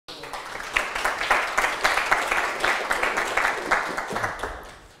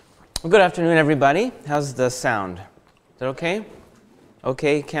Good afternoon, everybody. How's the sound? Is that okay?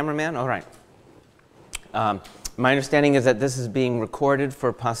 Okay, cameraman? All right. My understanding is that this is being recorded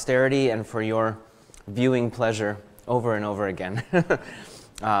for posterity and for your viewing pleasure over and over again,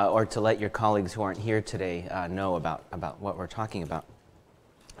 or to let your colleagues who aren't here today know about what we're talking about.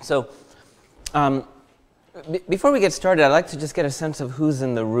 So, before we get started, I'd like to just get a sense of who's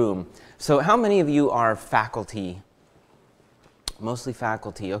in the room. So how many of you are faculty? Mostly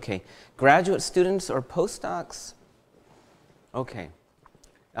faculty, okay. Graduate students or postdocs? Okay.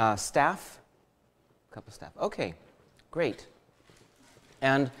 Staff? A couple staff. Okay, great.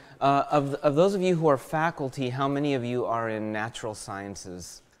 And of those of you who are faculty, how many of you are in natural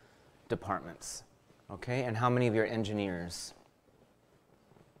sciences departments? Okay, and how many of you are engineers?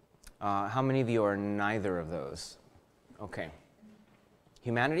 How many of you are neither of those? Okay.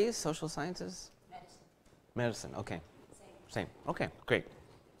 Humanities, social sciences? Medicine. Medicine, okay. Same. Okay, great.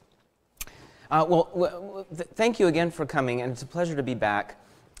 Thank you again for coming, and it's a pleasure to be back.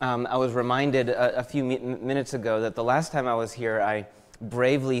 I was reminded a few minutes ago that the last time I was here, I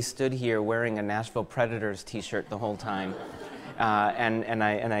bravely stood here wearing a Nashville Predators t-shirt the whole time, and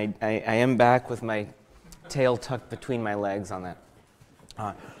I am back with my tail tucked between my legs on that.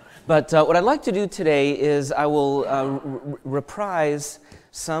 But what I'd like to do today is I will reprise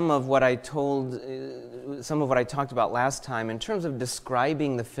some of what I talked about last time in terms of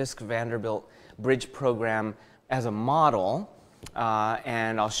describing the Fisk-Vanderbilt Bridge program as a model,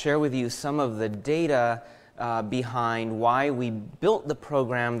 and I'll share with you some of the data behind why we built the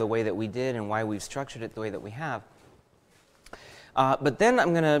program the way that we did and why we've structured it the way that we have. But then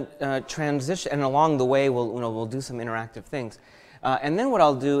I'm going to transition, and along the way we'll do some interactive things. And then what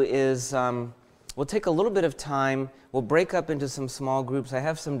I'll do is we'll take a little bit of time. We'll break up into some small groups. I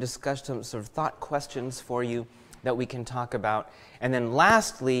have some discussion, sort of thought questions for you that we can talk about. And then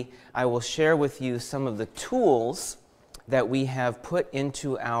lastly, I will share with you some of the tools that we have put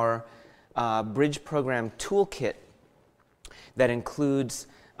into our Bridge Program Toolkit that includes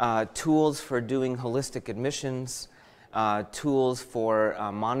tools for doing holistic admissions, tools for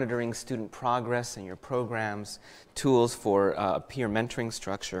monitoring student progress in your programs, tools for a peer mentoring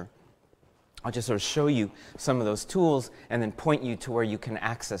structure. I'll just sort of show you some of those tools and then point you to where you can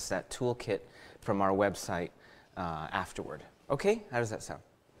access that toolkit from our website afterward. Okay? How does that sound?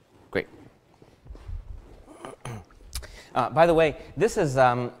 Great. By the way, this is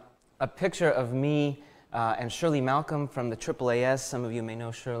a picture of me and Shirley Malcolm from the AAAS. Some of you may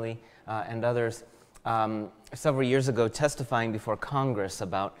know Shirley and others. Several years ago testifying before Congress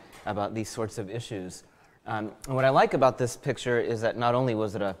about these sorts of issues. And what I like about this picture is that not only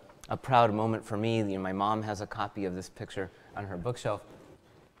was it a proud moment for me, my mom has a copy of this picture on her bookshelf,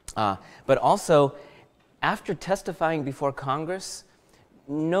 but also after testifying before Congress,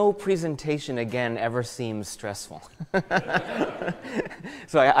 no presentation again ever seems stressful.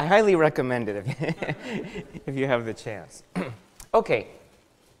 So I highly recommend it if you have the chance. Okay,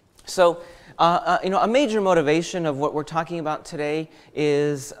 so a major motivation of what we're talking about today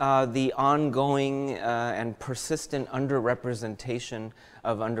is the ongoing and persistent underrepresentation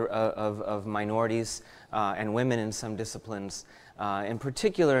of minorities and women in some disciplines, in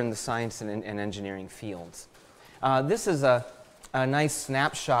particular in the science and engineering fields. This is a nice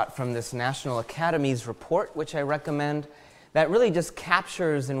snapshot from this National Academies report, which I recommend, that really just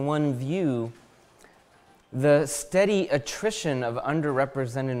captures in one view the steady attrition of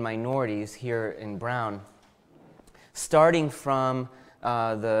underrepresented minorities here in brown, starting from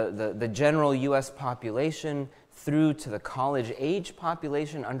the general U.S. population through to the college-age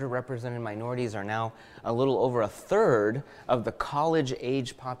population. Underrepresented minorities are now a little over a third of the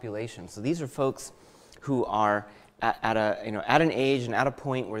college-age population. So these are folks who are at an age and at a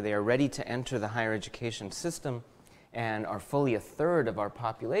point where they are ready to enter the higher education system and are fully a third of our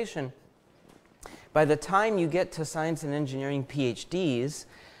population. By the time you get to science and engineering PhDs,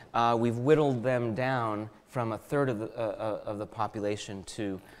 we've whittled them down from a third of the population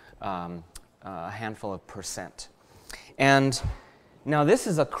to a handful of percent. And now this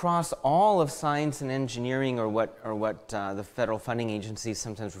is across all of science and engineering, or what the federal funding agencies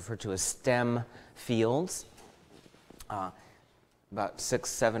sometimes refer to as STEM fields. About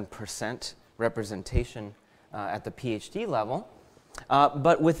 6–7% representation at the PhD level.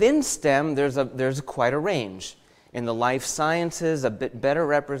 But within STEM, there's quite a range. In the life sciences, a bit better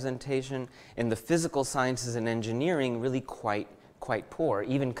representation. In the physical sciences and engineering, really quite poor,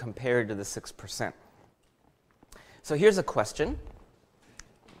 even compared to the 6%. So here's a question.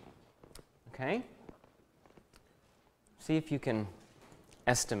 Okay? See if you can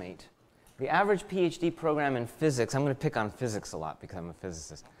estimate. The average PhD program in physics, I'm going to pick on physics a lot because I'm a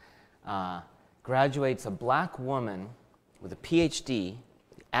physicist. graduates a black woman with a PhD,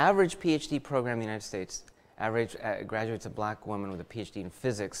 the average PhD program in the United States, graduates a black woman with a PhD in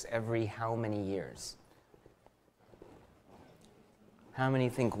physics every how many years? How many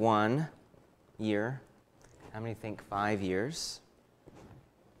think 1 year? How many think 5 years?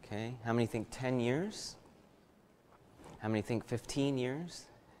 Okay. How many think 10 years? How many think 15 years?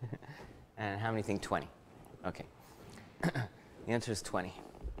 And how many think 20? Okay. The answer is 20.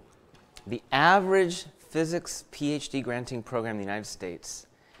 The average physics PhD granting program in the United States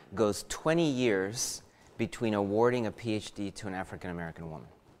goes 20 years between awarding a PhD to an African American woman.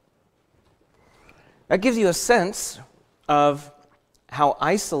 That gives you a sense of how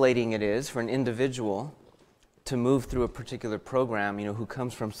isolating it is for an individual to move through a particular program, who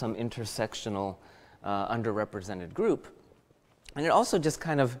comes from some intersectional, underrepresented group. And it also just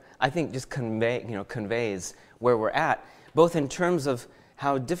kind of, I think, just conveys where we're at, both in terms of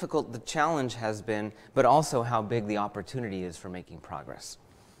how difficult the challenge has been, but also how big the opportunity is for making progress.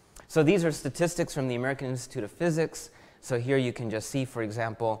 So these are statistics from the American Institute of Physics. So here you can just see, for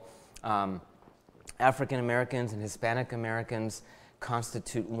example, African Americans and Hispanic Americans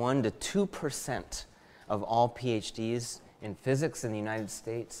constitute 1 to 2% of all PhDs in physics in the United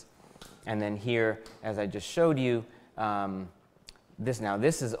States. And then here, as I just showed you,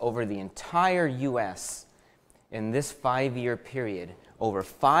 this is over the entire US in this 5-year period. Over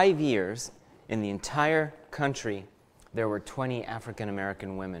 5 years in the entire country, there were 20 African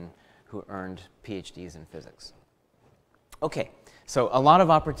American women who earned PhDs in physics. Okay, so a lot of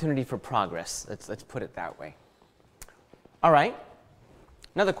opportunity for progress. Let's put it that way. All right,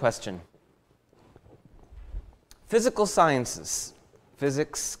 another question. Physical sciences,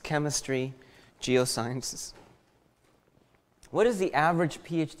 physics, chemistry, geosciences. What is the average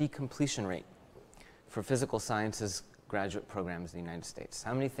PhD completion rate for physical sciences graduate programs in the United States?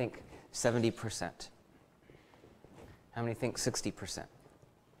 How many think 70%? How many think 60%?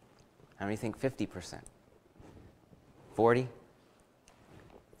 How many think 50%? 40?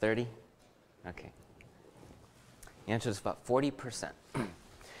 30? Okay. The answer is about 40%.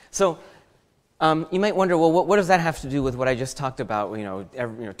 So you might wonder, well, what does that have to do with what I just talked about?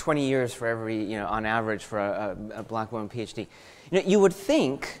 20 years for every, on average for a black woman PhD. You would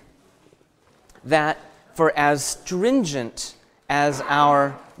think that for as stringent as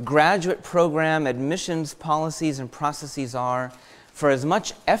our graduate program admissions policies and processes are, for as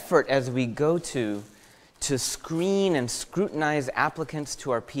much effort as we go to screen and scrutinize applicants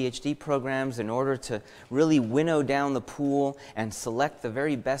to our PhD programs in order to really winnow down the pool and select the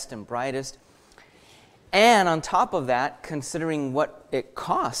very best and brightest, and on top of that, considering what it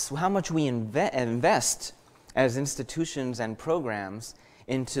costs, how much we invest as institutions and programs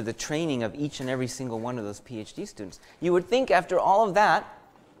into the training of each and every single one of those PhD students, you would think after all of that,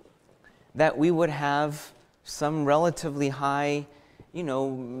 that we would have some relatively high,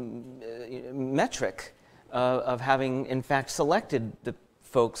 metric of having, in fact, selected the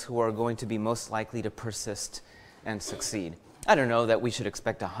folks who are going to be most likely to persist and succeed. I don't know that we should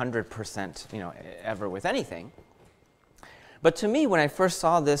expect 100%, ever with anything. But to me, when I first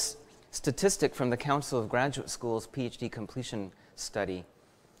saw this statistic from the Council of Graduate Schools PhD completion study,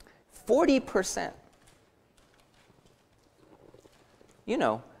 40%.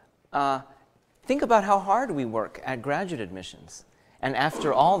 Think about how hard we work at graduate admissions. And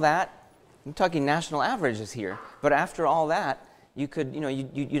after all that, I'm talking national averages here, but after all that, you could,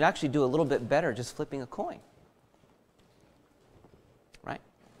 you'd actually do a little bit better just flipping a coin. Right?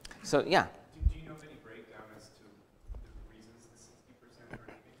 So, yeah. Do you know of any breakdown as to the reasons the 60% or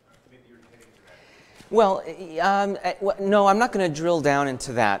maybe you're getting to that? Well, no, I'm not going to drill down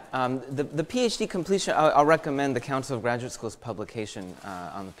into that. The PhD completion, I'll recommend the Council of Graduate Schools publication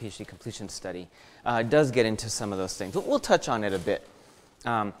on the PhD completion study. Does get into some of those things. We'll touch on it a bit.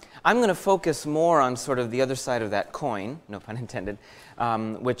 I'm going to focus more on sort of the other side of that coin, no pun intended,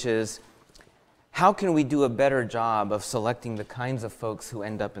 which is how can we do a better job of selecting the kinds of folks who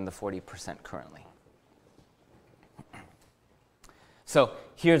end up in the 40% currently. So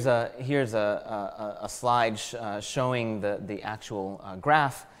here's a slide showing the actual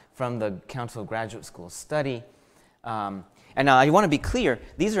graph from the Council of Graduate Schools study. And now I want to be clear,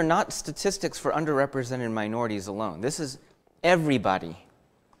 these are not statistics for underrepresented minorities alone. This is everybody.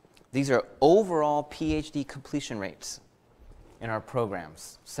 These are overall PhD completion rates in our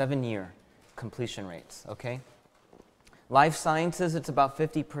programs, 7-year completion rates, okay? Life sciences, it's about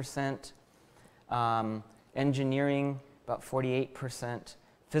 50%. Engineering, about 48%.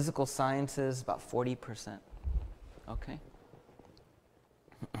 Physical sciences, about 40%, okay?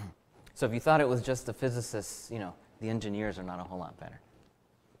 So if you thought it was just the physicists, the engineers are not a whole lot better.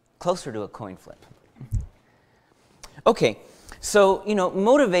 closer to a coin flip. Okay, so,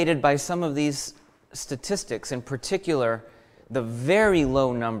 motivated by some of these statistics, in particular, the very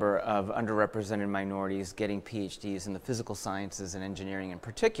low number of underrepresented minorities getting PhDs in the physical sciences and engineering in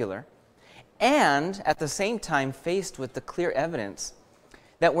particular, and at the same time faced with the clear evidence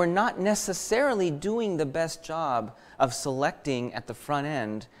that we're not necessarily doing the best job of selecting at the front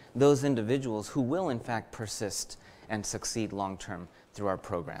end those individuals who will in fact persist and succeed long-term through our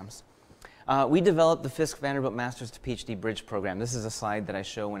programs. We developed the Fisk Vanderbilt Master's to PhD Bridge program. This is a slide that I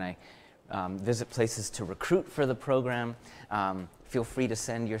show when I visit places to recruit for the program. Feel free to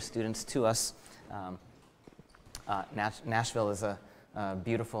send your students to us. Nashville is a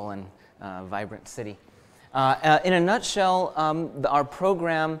beautiful and vibrant city. In a nutshell, our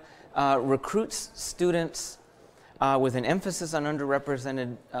program recruits students with an emphasis on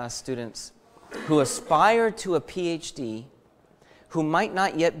underrepresented students who aspire to a PhD, who might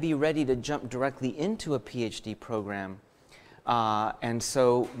not yet be ready to jump directly into a PhD program. And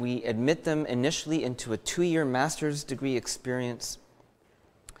so we admit them initially into a 2-year master's degree experience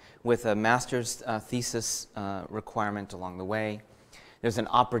with a master's thesis requirement along the way. There's an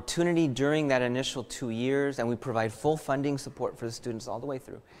opportunity during that initial 2 years, and we provide full funding support for the students all the way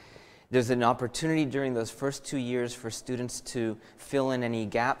through. There's an opportunity during those first 2 years for students to fill in any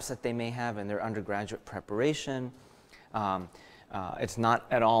gaps that they may have in their undergraduate preparation. It's not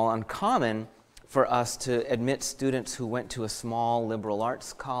at all uncommon for us to admit students who went to a small liberal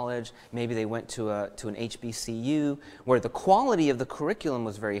arts college. Maybe they went to an HBCU where the quality of the curriculum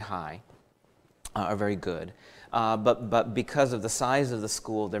was very high, or very good. But because of the size of the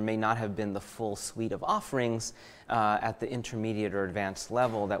school, there may not have been the full suite of offerings at the intermediate or advanced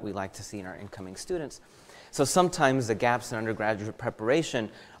level that we like to see in our incoming students. So sometimes the gaps in undergraduate preparation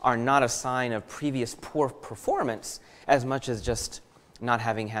are not a sign of previous poor performance as much as just not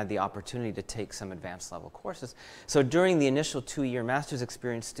having had the opportunity to take some advanced level courses. So during the initial 2-year master's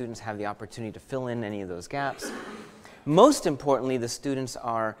experience, students have the opportunity to fill in any of those gaps. Most importantly, the students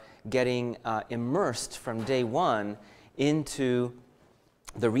are getting immersed from day one into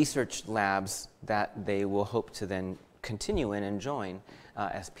the research labs that they will hope to then continue in and join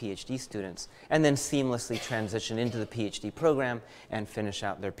as PhD students, and then seamlessly transition into the PhD program and finish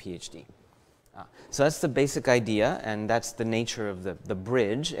out their PhD. So that's the basic idea, and that's the nature of the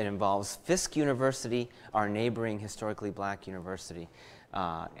bridge. It involves Fisk University, our neighboring historically black university,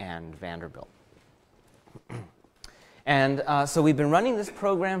 and Vanderbilt. And so we've been running this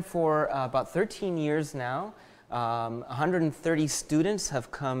program for about 13 years now. 130 students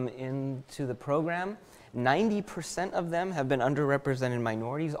have come into the program. 90% of them have been underrepresented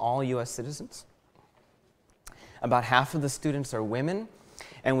minorities, all US citizens. About half of the students are women,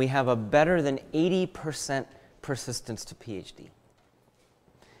 and we have a better than 80% persistence to PhD.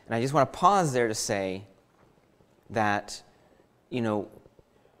 And I just want to pause there to say that,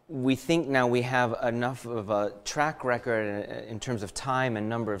 we think now we have enough of a track record in terms of time and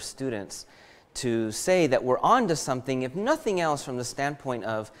number of students to say that we're on to something, if nothing else, from the standpoint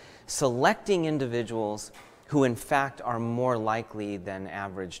of selecting individuals who in fact are more likely than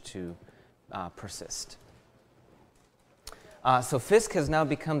average to persist. So Fisk has now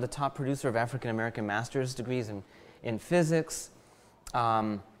become the top producer of African American master's degrees in physics.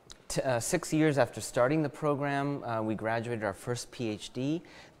 6 years after starting the program, we graduated our first PhD.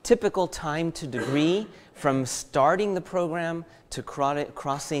 Typical time to degree from starting the program to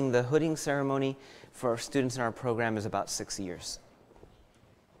crossing the hooding ceremony for students in our program is about 6 years,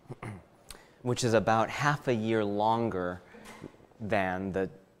 which is about half a year longer than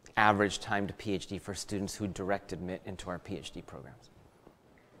the average time to PhD for students who direct admit into our PhD programs.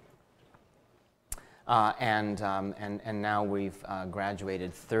 And now we've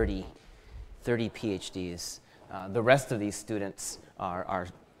graduated 30 PhDs. The rest of these students are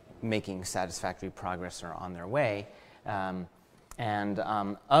making satisfactory progress or are on their way. Of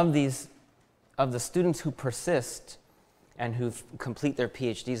the students who persist and who complete their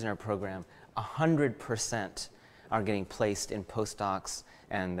PhDs in our program, 100% are getting placed in postdocs,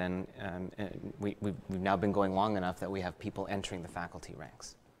 and then we've now been going long enough that we have people entering the faculty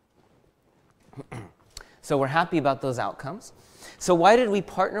ranks. So we're happy about those outcomes. So why did we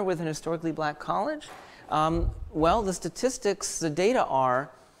partner with an historically black college? Well, the statistics, the data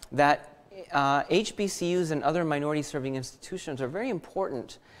are that HBCUs and other minority-serving institutions are very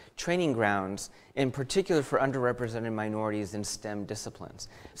important training grounds, in particular for underrepresented minorities in STEM disciplines.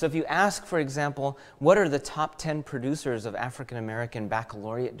 So if you ask, for example, what are the top 10 producers of African-American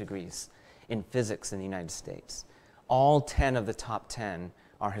baccalaureate degrees in physics in the United States? All 10 of the top 10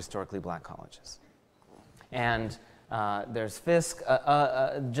 are historically black colleges. And there's Fisk.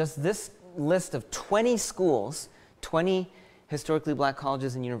 Just this list of 20 schools, 20 historically black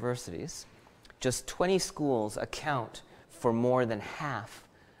colleges and universities, just 20 schools account for more than half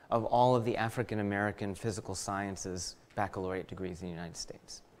of all of the African American physical sciences baccalaureate degrees in the United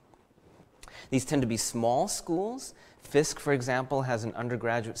States. These tend to be small schools. Fisk, for example, has an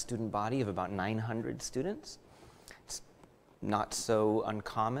undergraduate student body of about 900 students. It's not so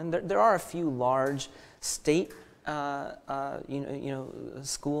uncommon. There are a few large state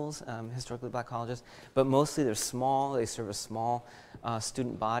schools, historically black colleges, but mostly they're small. They serve a small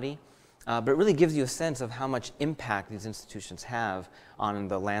student body. But it really gives you a sense of how much impact these institutions have on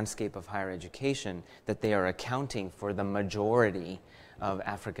the landscape of higher education, that they are accounting for the majority of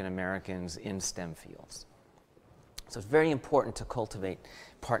African Americans in STEM fields. So it's very important to cultivate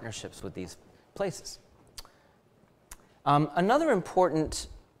partnerships with these places. Another important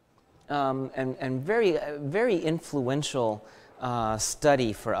and very influential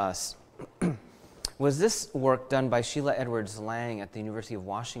study for us was this work done by Sheila Edwards Lang at the University of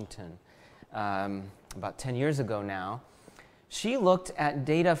Washington about 10 years ago now. She looked at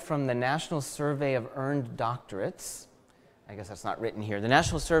data from the National Survey of Earned Doctorates. I guess that's not written here. The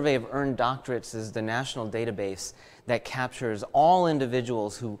National Survey of Earned Doctorates is the national database that captures all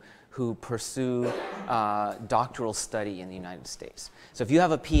individuals who pursue doctoral study in the United States. So if you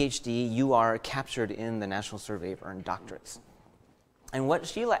have a PhD, you are captured in the National Survey of Earned Doctorates. And what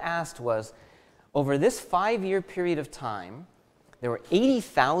Sheila asked was, over this 5-year period of time, there were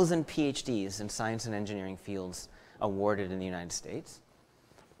 80,000 PhDs in science and engineering fields awarded in the United States.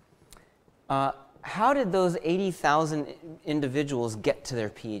 How did those 80,000 individuals get to their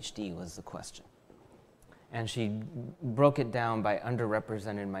PhD was the question. And she broke it down by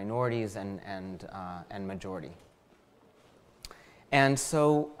underrepresented minorities and majority. And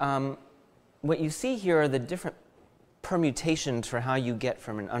so what you see here are the different permutations for how you get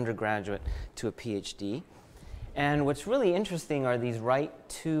from an undergraduate to a PhD. And what's really interesting are these right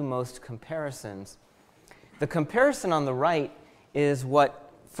two most comparisons. The comparison on the right is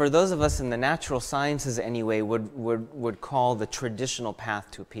what, for those of us in the natural sciences anyway, would call the traditional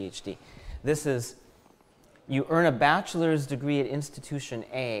path to a PhD. This is, you earn a bachelor's degree at institution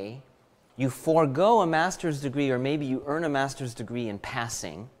A, you forego a master's degree, or maybe you earn a master's degree in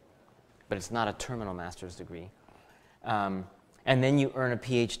passing, but it's not a terminal master's degree. And then you earn a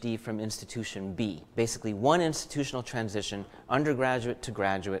PhD from institution B. Basically, one institutional transition, undergraduate to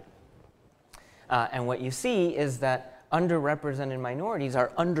graduate. And what you see is that underrepresented minorities are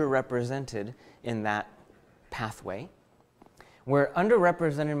underrepresented in that pathway, where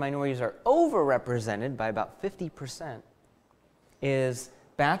underrepresented minorities are overrepresented by about 50% is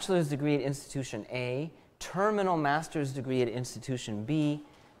bachelor's degree at institution A, terminal master's degree at institution B,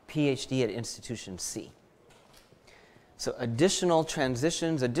 PhD at institution C. So additional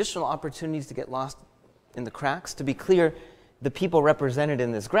transitions, additional opportunities to get lost in the cracks. To be clear, the people represented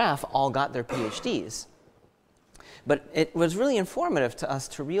in this graph all got their PhDs. But it was really informative to us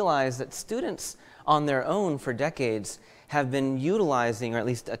to realize that students on their own for decades have been utilizing, or at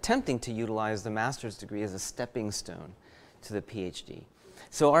least attempting to utilize, the master's degree as a stepping stone to the PhD.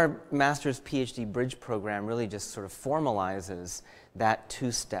 So our master's PhD bridge program really just sort of formalizes that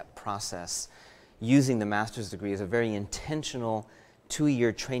two-step process, using the master's degree as a very intentional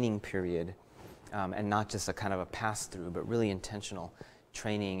 2-year training period, and not just a kind of a pass-through, but really intentional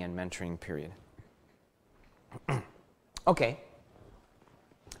training and mentoring period. Okay,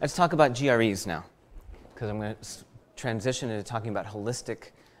 let's talk about GREs now, because I'm going to transition into talking about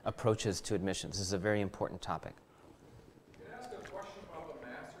holistic approaches to admissions. This is a very important topic. Can I ask a question about the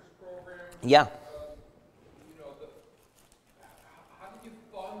master's program? Yeah. How do you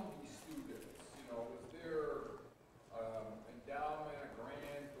fund these students? Was there endowment, a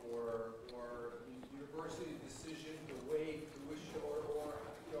grant, or the university's decision to waive tuition, or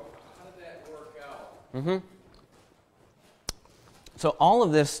how did that work out? Mm-hmm. So all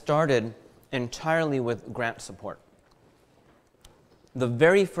of this started entirely with grant support. The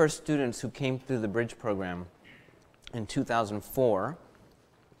very first students who came through the bridge program in 2004,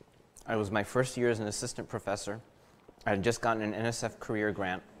 it was my first year as an assistant professor. I had just gotten an NSF career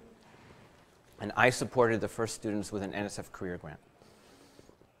grant, and I supported the first students with an NSF career grant.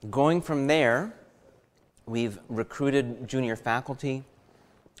 Going from there, we've recruited junior faculty,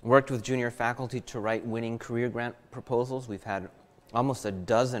 worked with junior faculty to write winning career grant proposals. We've had almost a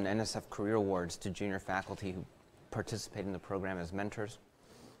dozen NSF career awards to junior faculty who participate in the program as mentors.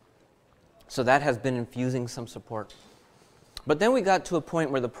 So that has been infusing some support. But then we got to a point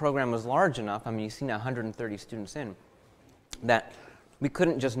where the program was large enough, I mean, you see now 130 students in, that we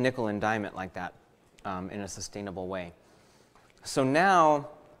couldn't just nickel and dime it like that. in a sustainable way. So now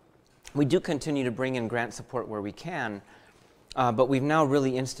we do continue to bring in grant support where we can, but we've now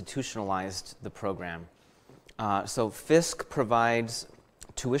really institutionalized the program. So FISC provides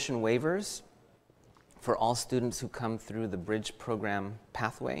tuition waivers for all students who come through the bridge program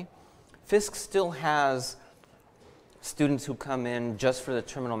pathway. FISC still has students who come in just for the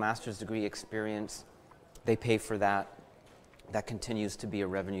terminal master's degree experience. They pay for that. That continues to be a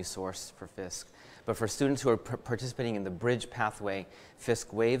revenue source for FISC. But for students who are participating in the bridge pathway,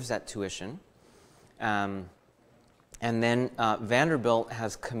 FISC waives that tuition. And then Vanderbilt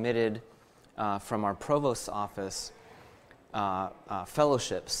has committed from our provost's office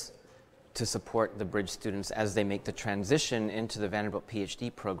fellowships to support the bridge students as they make the transition into the Vanderbilt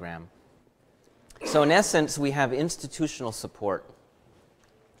PhD program. So in essence, we have institutional support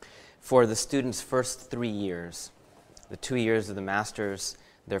for the students' first 3 years, the 2 years of the master's,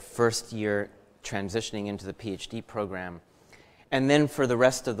 their first year transitioning into the PhD program. And then for the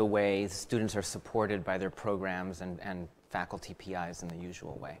rest of the way, the students are supported by their programs and faculty PIs in the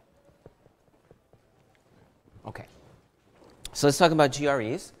usual way. Okay. So let's talk about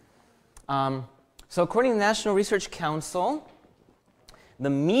GREs. So according to the National Research Council, the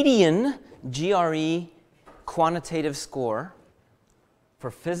median GRE quantitative score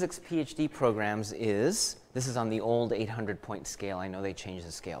for physics PhD programs is, this is on the old 800-point scale. I know they changed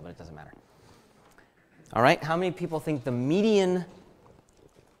the scale, but it doesn't matter. All right, how many people think the median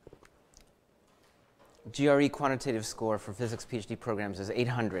GRE quantitative score for physics PhD programs is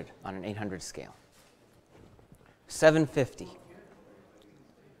 800 on an 800 scale? 750.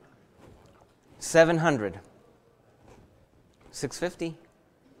 700. 650.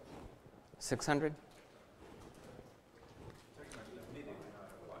 600.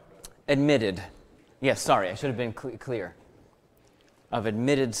 Admitted. Yes, sorry, I should have been clear. Of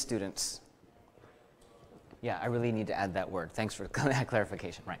admitted students. Yeah, I really need to add that word. Thanks for that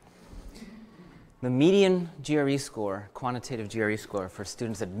clarification. Right. The median GRE score, quantitative GRE score for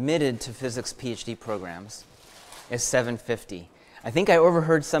students admitted to physics PhD programs is 750. I think I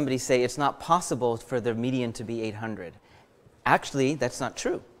overheard somebody say it's not possible for the median to be 800. Actually, that's not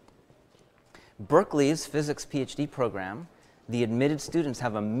true. Berkeley's physics PhD program, the admitted students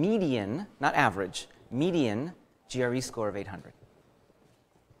have a median, not average, median GRE score of 800.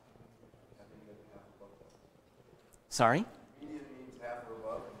 Sorry? Median means half are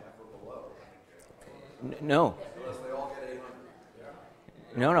above and half are below. No. Unless they all get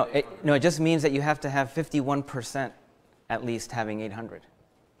 800. Yeah. No, it just means that you have to have 51% at least having 800.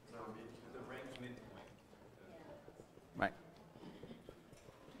 No, the rank midpoint. Right.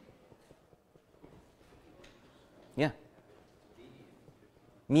 Yeah.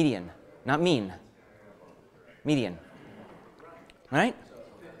 Median, not mean. Median. Right?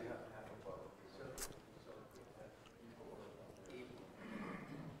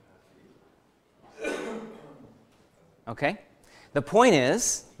 Okay. The point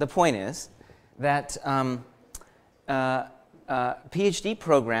is that PhD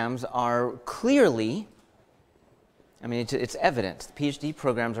programs are clearly, I mean, it's evident, PhD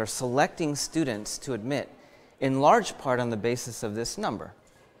programs are selecting students to admit in large part on the basis of this number,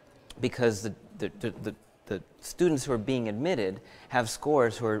 because the students who are being admitted have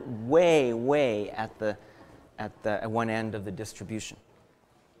scores who are way at the one end of the distribution.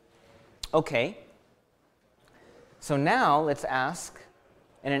 Okay. So now let's ask,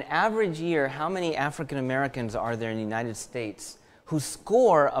 in an average year, how many African Americans are there in the United States who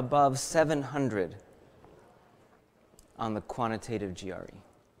score above 700 on the quantitative GRE?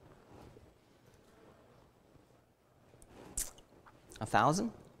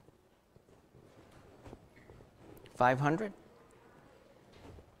 1,000? 500?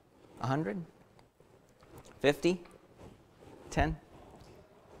 100? 50? 10?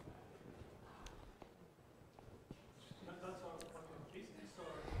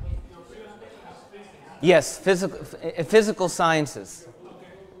 Yes, physical sciences.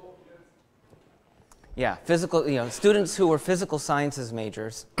 Yeah, students who are physical sciences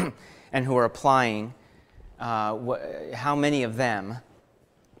majors and who are applying, how many of them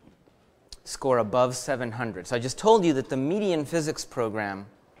score above 700? So I just told you that the median physics program,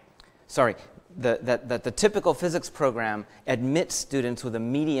 that the typical physics program admits students with a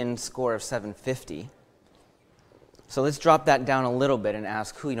median score of 750. So let's drop that down a little bit and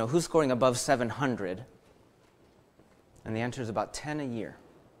ask who's scoring above 700? And the answer is about 10 a year.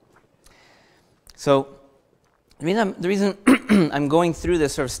 So the reason I'm going through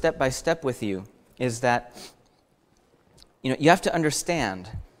this sort of step by step with you is that you have to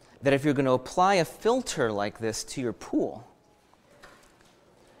understand that if you're going to apply a filter like this to your pool,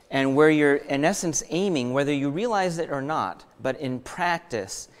 and where you're, in essence, aiming, whether you realize it or not, but in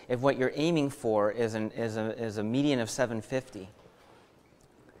practice, if what you're aiming for is a median of 750,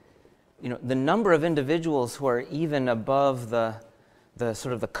 the number of individuals who are even above the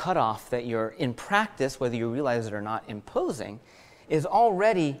sort of the cutoff that you're, in practice, whether you realize it or not, imposing, is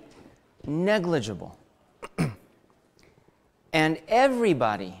already negligible. And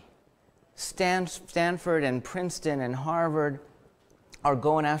everybody, Stanford and Princeton and Harvard, are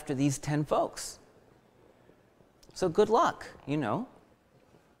going after these 10 folks. So good luck,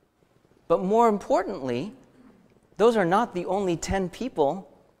 But more importantly, those are not the only 10 people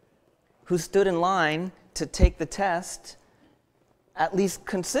who stood in line to take the test, at least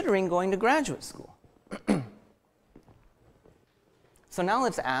considering going to graduate school. So now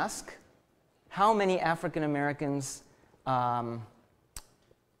let's ask, how many African Americans, I'm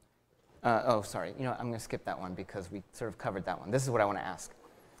going to skip that one because we sort of covered that one. This is what I want to ask.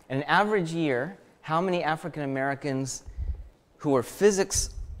 In an average year, how many African Americans who are physics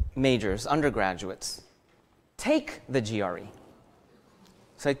majors, undergraduates, take the GRE?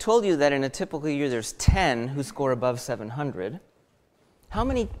 So I told you that in a typical year there's 10 who score above 700. How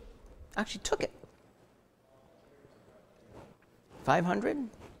many actually took it? 500?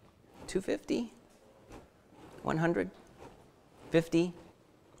 250? 100? 50?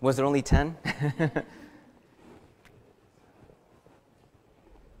 Was there only 10?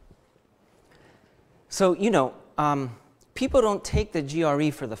 So, people don't take the GRE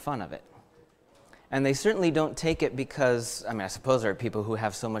for the fun of it. And they certainly don't take it because, I suppose there are people who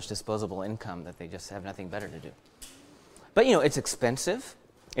have so much disposable income that they just have nothing better to do. But, it's expensive,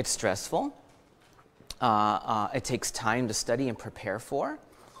 it's stressful, it takes time to study and prepare for.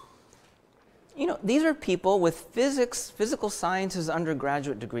 These are people with physical sciences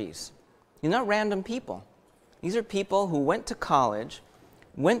undergraduate degrees. You're not random people. These are people who went to college,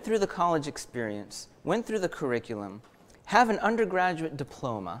 went through the college experience, went through the curriculum, have an undergraduate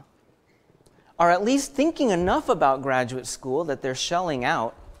diploma, are at least thinking enough about graduate school that they're shelling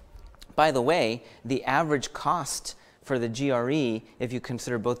out. By the way, the average cost for the GRE, if you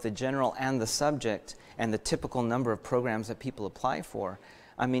consider both the general and the subject and the typical number of programs that people apply for,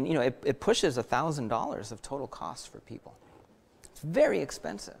 it pushes $1,000 of total cost for people. It's very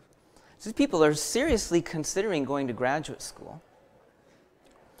expensive. These people are seriously considering going to graduate school.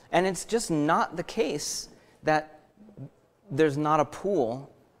 And it's just not the case that there's not a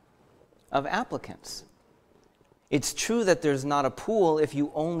pool of applicants. It's true that there's not a pool if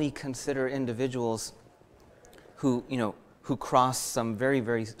you only consider individuals who cross some very,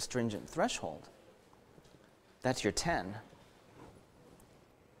 very stringent threshold. That's your 10.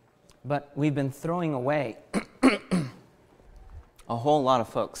 But we've been throwing away a whole lot of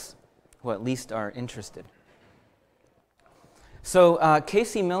folks who at least are interested. So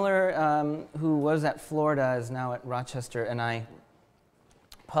Casey Miller, who was at Florida, is now at Rochester, and I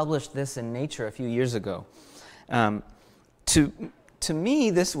published this in Nature a few years ago. To me,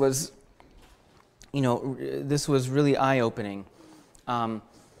 this was, this was really eye-opening. ETS,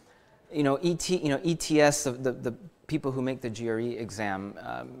 the people who make the GRE exam,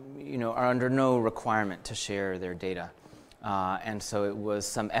 are under no requirement to share their data, and so it was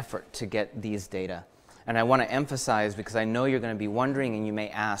some effort to get these data. And I want to emphasize, because I know you're going to be wondering, and you may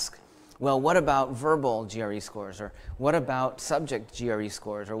ask, well, what about verbal GRE scores? Or what about subject GRE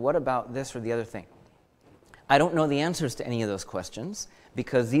scores? Or what about this or the other thing? I don't know the answers to any of those questions,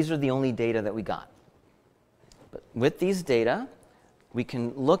 because these are the only data that we got. But with these data, we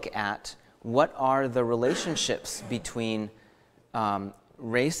can look at what are the relationships between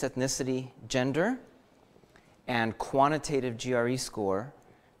race, ethnicity, gender, and quantitative GRE score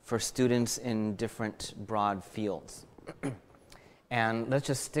for students in different broad fields. And let's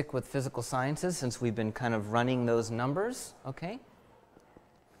just stick with physical sciences since we've been kind of running those numbers, okay?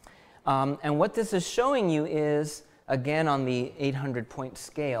 And what this is showing you is, again on the 800-point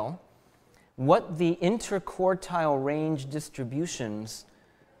scale, what the interquartile range distributions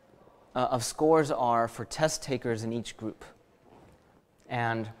of scores are for test takers in each group.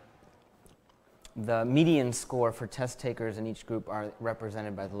 And the median score for test takers in each group are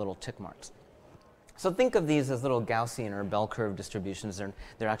represented by the little tick marks. So think of these as little Gaussian or bell curve distributions.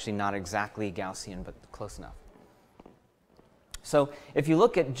 They're actually not exactly Gaussian, but close enough. So if you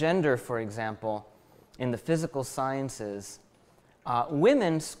look at gender, for example, in the physical sciences,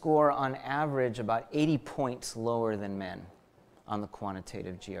 women score on average about 80 points lower than men on the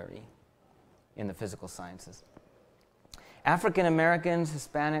quantitative GRE in the physical sciences. African Americans,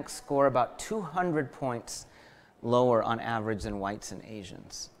 Hispanics score about 200 points lower on average than whites and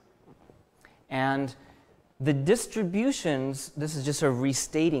Asians. And the distributions, this is just sort of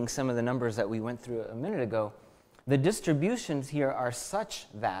restating some of the numbers that we went through a minute ago. The distributions here are such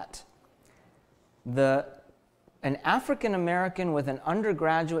that an African American with an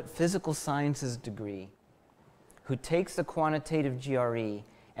undergraduate physical sciences degree who takes the quantitative GRE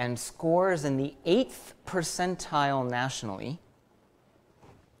and scores in the 8th percentile nationally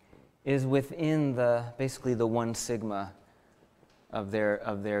is within basically the 1 sigma of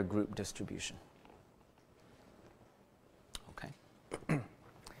their group distribution. Okay.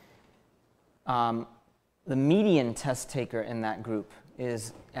 The median test taker in that group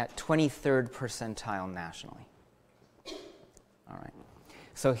is at 23rd percentile nationally. All right.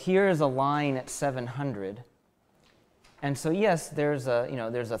 So here is a line at 700. And so yes, there's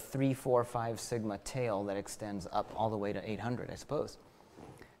a 3, 4, 5 sigma tail that extends up all the way to 800, I suppose.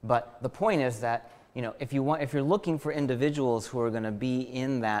 But the point is that, if you're looking for individuals who are going to be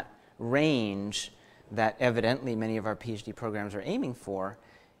in that range that evidently many of our PhD programs are aiming for,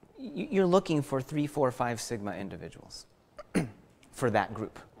 you're looking for 3, 4, 5 sigma individuals for that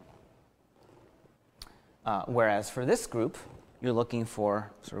group. Whereas for this group, you're looking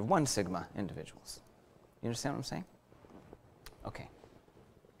for sort of 1 sigma individuals. You understand what I'm saying? Okay.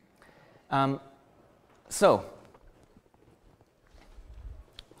 No,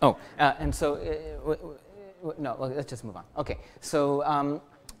 let's just move on. Okay, so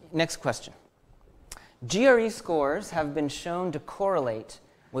next question. GRE scores have been shown to correlate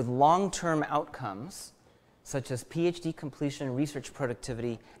with long-term outcomes such as PhD completion, research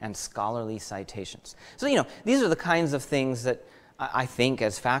productivity, and scholarly citations. So, these are the kinds of things that I think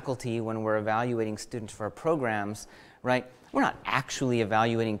as faculty, when we're evaluating students for our programs, right, we're not actually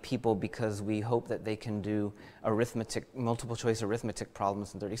evaluating people because we hope that they can do multiple choice arithmetic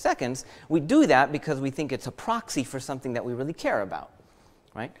problems in 30 seconds. We do that because we think it's a proxy for something that we really care about,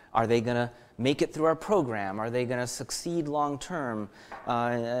 right? Are they going to make it through our program? Are they going to succeed long-term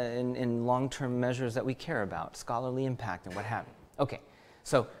in long-term measures that we care about, scholarly impact and what have you? Okay,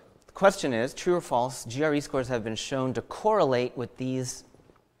 so the question is, true or false, GRE scores have been shown to correlate with these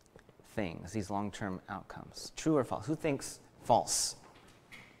things, these long-term outcomes. True or false? Who thinks false?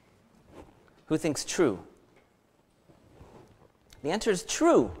 Who thinks true? The answer is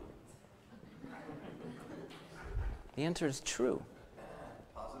true. The answer is true.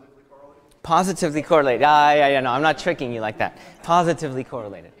 Positively correlated? Positively correlated. Yeah, no, I'm not tricking you like that. Positively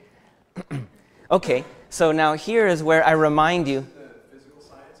correlated. Okay, so now here is where I remind you. Is it the physical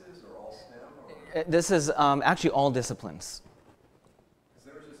sciences or all STEM? Or? This is actually all disciplines.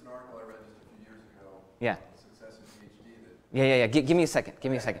 Yeah. Success in PhD. Yeah. Give me a second.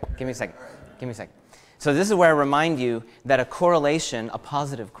 Give me a second. So this is where I remind you that a correlation, a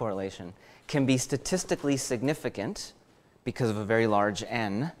positive correlation, can be statistically significant because of a very large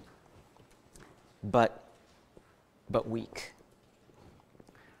N, but weak.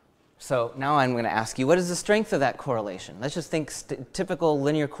 So now I'm going to ask you, what is the strength of that correlation? Let's just think typical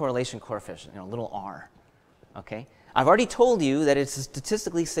linear correlation coefficient, little r. Okay? I've already told you that it's a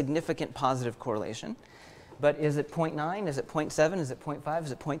statistically significant positive correlation. But is it 0.9? Is it 0.7? Is it 0.5?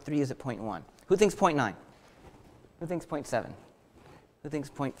 Is it 0.3? Is it 0.1? Who thinks 0.9? Who thinks 0.7? Who thinks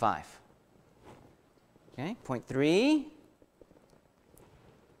 0.5? Okay, 0.3?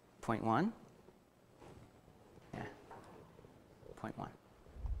 0.1? Yeah, 0.1.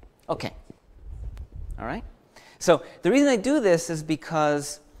 Okay, all right? So the reason I do this is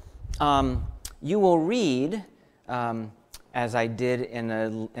because you will read, as I did in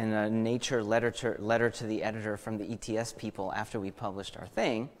a Nature letter to the editor from the ETS people after we published our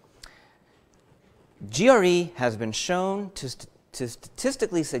thing, GRE has been shown to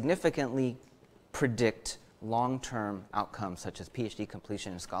statistically significantly predict long-term outcomes such as PhD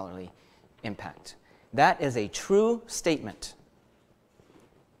completion and scholarly impact. That is a true statement.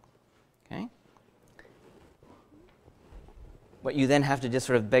 Okay? What you then have to just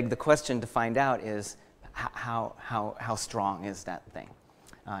sort of beg the question to find out is, how strong is that thing?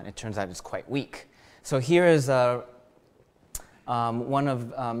 And it turns out it's quite weak. So here is one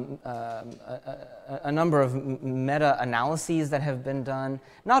of a number of meta-analyses that have been done,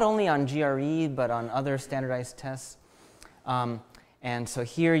 not only on GRE, but on other standardized tests. And so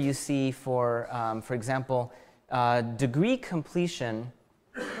here you see, for example, degree completion,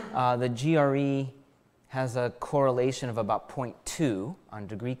 the GRE has a correlation of about 0.2 on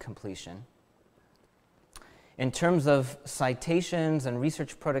degree completion. In terms of citations and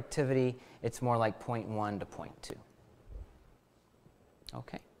research productivity, it's more like 0.1 to 0.2.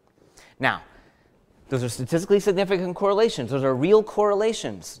 Okay. Now, those are statistically significant correlations. Those are real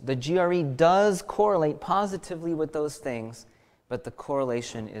correlations. The GRE does correlate positively with those things, but the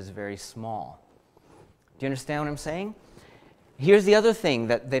correlation is very small. Do you understand what I'm saying? Here's the other thing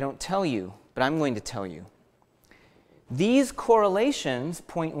that they don't tell you, but I'm going to tell you. These correlations,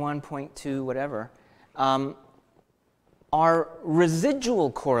 0.1, 0.2, whatever, are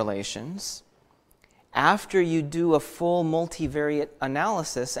residual correlations after you do a full multivariate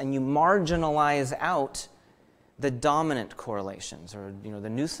analysis and you marginalize out the dominant correlations, or the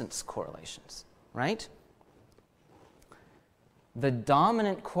nuisance correlations, right? The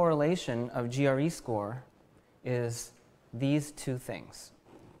dominant correlation of GRE score is these two things.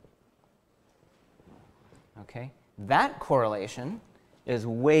 Okay? That correlation is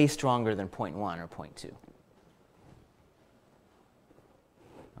way stronger than 0.1 or 0.2.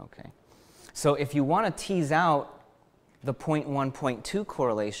 Okay. So if you want to tease out the 0.1, 0.2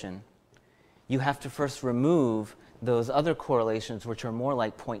 correlation, you have to first remove those other correlations, which are more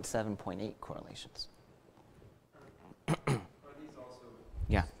like 0.7, 0.8 correlations. Are these also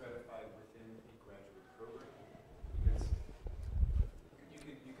Yeah. stratified within a graduate program? Because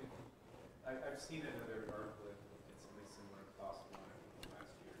I've seen another article that did something similar, class one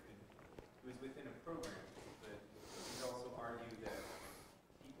last year, and it was within a program, but you could also argue that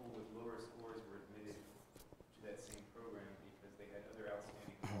people with lower scores were admitted to that same program because they had other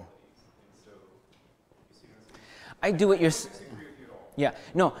outstanding qualities, and so, you see what I'm saying? I do what you're I don't disagree with you at all. Yeah,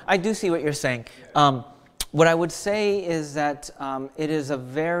 no, I do see what you're saying. Yeah. What I would say is that it is a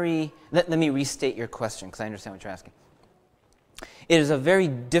very, let me restate your question because I understand what you're asking. It is a very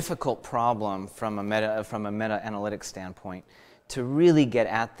difficult problem from a meta-analytic standpoint to really get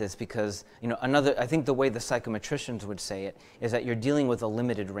at this because, I think the way the psychometricians would say it is that you're dealing with a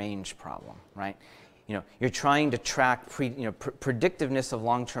limited range problem, right? You're trying to track predictiveness of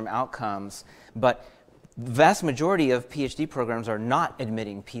long-term outcomes, but the vast majority of PhD programs are not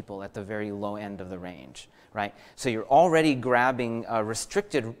admitting people at the very low end of the range, right? So you're already grabbing a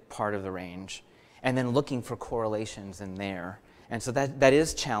restricted part of the range and then looking for correlations in there. And so that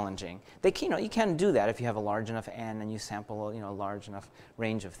is challenging. You can do that if you have a large enough N and you sample a large enough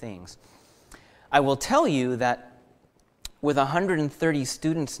range of things. I will tell you that with 130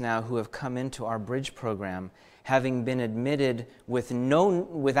 students now who have come into our bridge program, having been admitted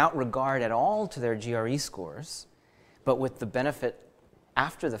without regard at all to their GRE scores, but with the benefit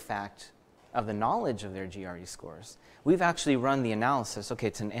after the fact of the knowledge of their GRE scores, we've actually run the analysis. Okay,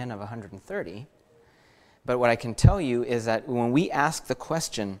 it's an N of 130, but what I can tell you is that when we ask the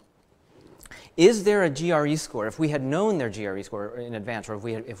question, is there a GRE score, if we had known their GRE score in advance, or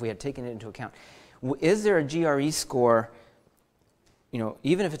if we had taken it into account, is there a GRE score,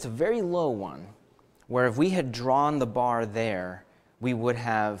 even if it's a very low one, where if we had drawn the bar there, we would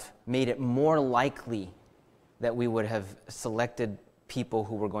have made it more likely that we would have selected people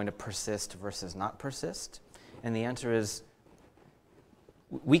who were going to persist versus not persist? And the answer is,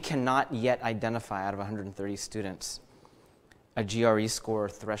 we cannot yet identify out of 130 students a GRE score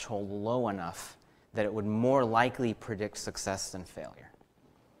threshold low enough that it would more likely predict success than failure.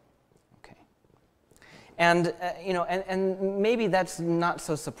 Okay. And and maybe that's not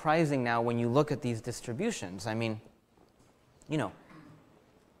so surprising now when you look at these distributions. I mean,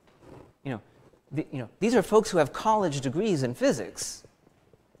 these are folks who have college degrees in physics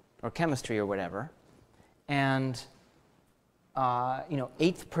or chemistry or whatever, and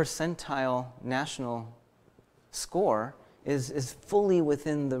 8th percentile national score is fully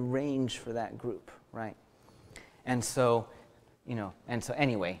within the range for that group, right? And so,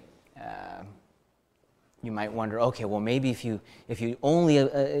 anyway, you might wonder, okay, well maybe if you only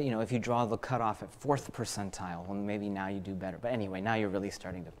if you draw the cutoff at 4th percentile, well maybe now you do better. But anyway, now you're really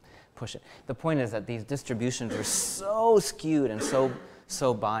starting to push it. The point is that these distributions are so skewed and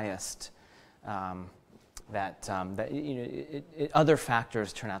so biased. That other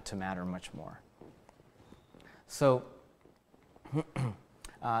factors turn out to matter much more. So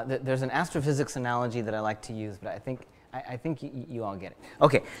there's an astrophysics analogy that I like to use, but I think you all get it.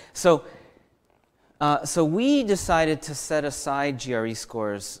 Okay, so we decided to set aside GRE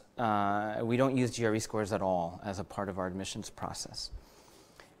scores. We don't use GRE scores at all as a part of our admissions process,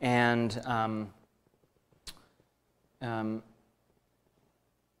 and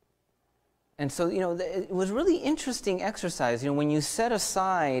so, it was really interesting exercise. When you set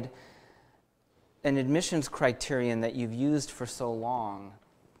aside an admissions criterion that you've used for so long,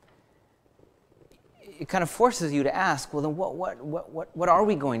 it kind of forces you to ask, well, then what are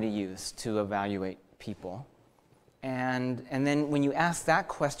we going to use to evaluate people? And then when you ask that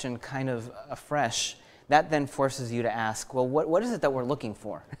question kind of afresh, that then forces you to ask, well, what is it that we're looking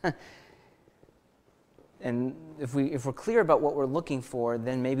for? And if we're clear about what we're looking for,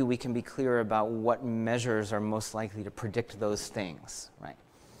 then maybe we can be clear about what measures are most likely to predict those things, right?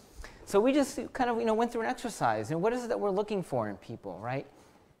 So we just kind of, went through an exercise. What is it that we're looking for in people, right?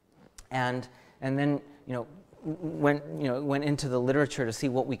 And then, went into the literature to see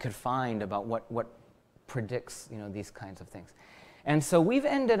what we could find about what predicts, these kinds of things. And so we've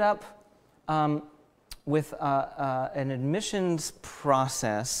ended up with an admissions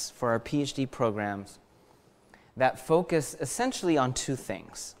process for our PhD programs that focus essentially on two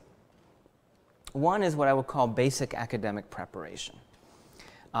things. One is what I would call basic academic preparation.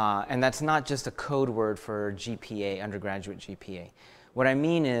 And that's not just a code word for GPA, undergraduate GPA. What I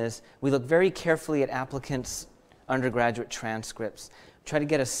mean is we look very carefully at applicants' undergraduate transcripts, try to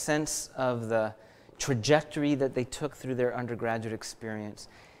get a sense of the trajectory that they took through their undergraduate experience.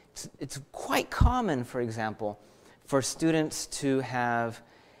 It's quite common, for example, for students to have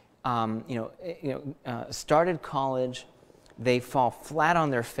started college, they fall flat on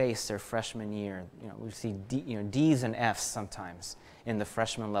their face their freshman year. We see D's and F's sometimes in the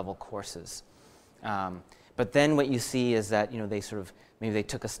freshman level courses. But then what you see is that they sort of, maybe they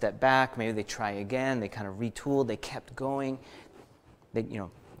took a step back, maybe they try again, they kind of retooled, they kept going. They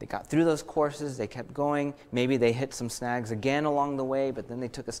got through those courses, they kept going. Maybe they hit some snags again along the way, but then they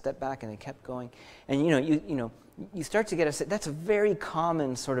took a step back and they kept going. And you start to get that's a very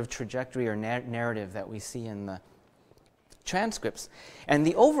common sort of trajectory or narrative that we see in the transcripts. And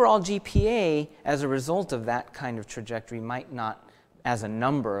the overall GPA, as a result of that kind of trajectory, might not, as a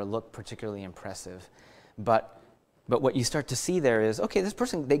number, look particularly impressive. But what you start to see there is, okay, this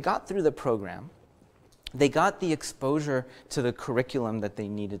person, they got through the program. They got the exposure to the curriculum that they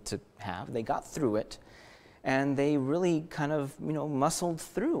needed to have. They got through it, and they really kind of, muscled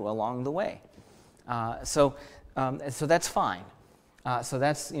through along the way. So that's fine. So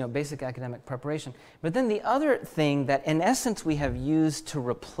that's, basic academic preparation. But then the other thing that, in essence, we have used to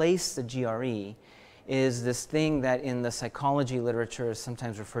replace the GRE is this thing that in the psychology literature is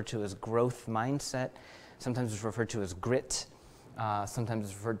sometimes referred to as growth mindset, sometimes it's referred to as grit, sometimes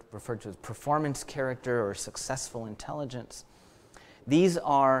it's referred to as performance character or successful intelligence. These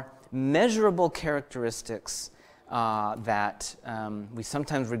are measurable characteristics that we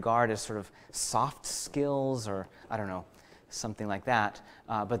sometimes regard as sort of soft skills, or I don't know, something like that,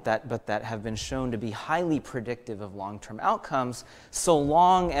 but that have been shown to be highly predictive of long-term outcomes, so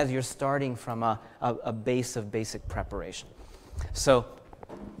long as you're starting from a base of basic preparation. So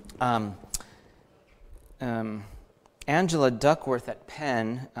Angela Duckworth at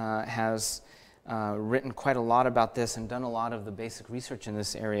Penn has written quite a lot about this and done a lot of the basic research in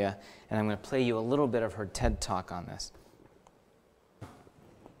this area, and I'm going to play you a little bit of her TED Talk on this.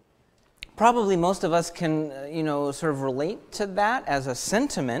 Probably most of us can, sort of relate to that as a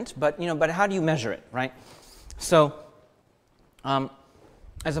sentiment, but how do you measure it, right? So,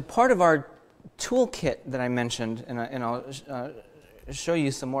 as a part of our toolkit that I mentioned, and I'll show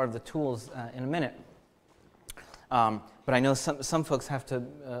you some more of the tools in a minute, but I know some folks have to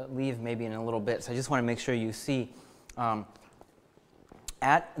leave maybe in a little bit, so I just want to make sure you see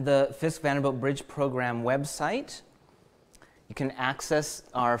at the Fisk Vanderbilt Bridge Program website, you can access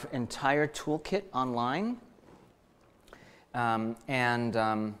our entire toolkit online, and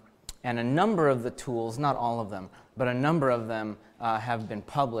a number of the tools, not all of them, but a number of them have been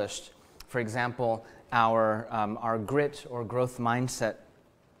published. For example, our grit or growth mindset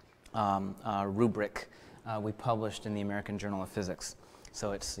rubric we published in the American Journal of Physics.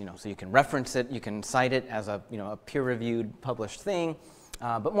 So it's so you can reference it, you can cite it as a a peer-reviewed published thing,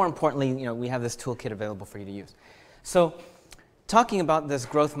 but more importantly, we have this toolkit available for you to use. So, talking about this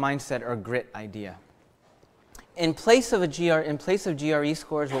growth mindset or grit idea. In place of GRE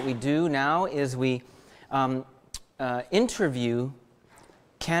scores, what we do now is we interview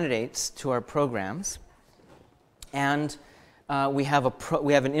candidates to our programs, and we have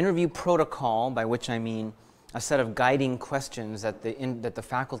an interview protocol, by which I mean a set of guiding questions that the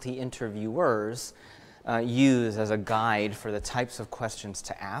faculty interviewers use as a guide for the types of questions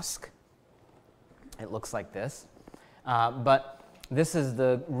to ask. It looks like this, but this is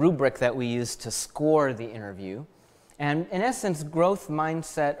the rubric that we use to score the interview. And in essence, growth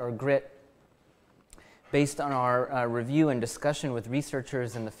mindset or grit, based on our review and discussion with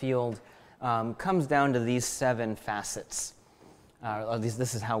researchers in the field, comes down to these 7 facets.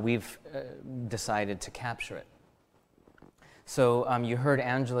 This is how we've decided to capture it. So you heard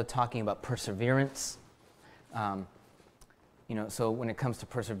Angela talking about perseverance. So when it comes to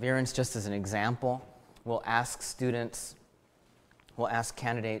perseverance, just as an example, we'll ask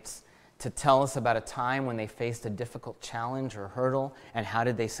candidates to tell us about a time when they faced a difficult challenge or hurdle, and how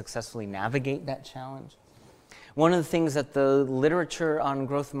did they successfully navigate that challenge. One of the things that the literature on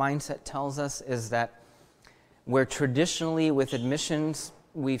growth mindset tells us is that where traditionally with admissions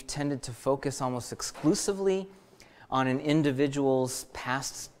we've tended to focus almost exclusively on an individual's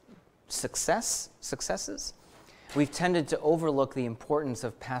past successes, we've tended to overlook the importance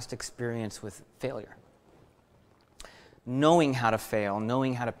of past experience with failure. Knowing how to fail,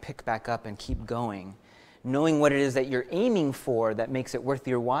 knowing how to pick back up and keep going, knowing what it is that you're aiming for that makes it worth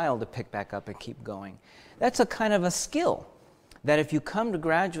your while to pick back up and keep going. That's a kind of a skill that if you come to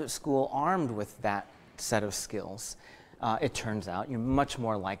graduate school armed with that set of skills, it turns out you're much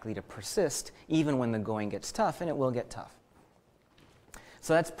more likely to persist even when the going gets tough, and it will get tough.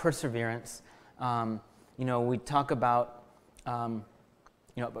 So that's perseverance. We talk about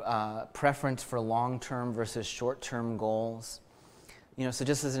preference for long-term versus short-term goals. So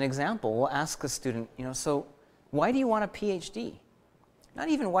just as an example, we'll ask a student, so why do you want a PhD? Not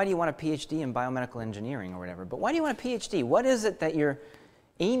even why do you want a PhD in biomedical engineering or whatever, but why do you want a PhD? What is it that you're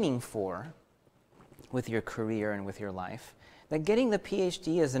aiming for with your career and with your life, that getting the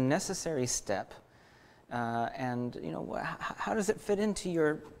PhD is a necessary step, and how does it fit into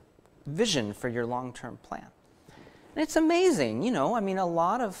your vision for your long-term plan? And it's amazing, a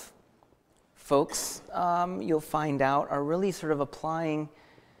lot of folks, you'll find out, are really sort of applying,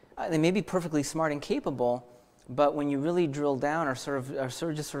 they may be perfectly smart and capable, but when you really drill down are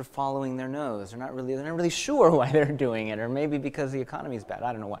just following their nose. They're not really sure why they're doing it, or maybe because the economy is bad,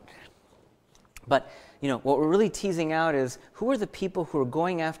 I don't know what. But what we're really teasing out is who are the people who are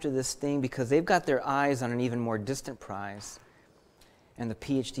going after this thing because they've got their eyes on an even more distant prize, and the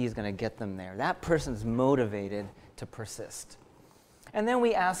PhD is going to get them there. That person's motivated to persist. And then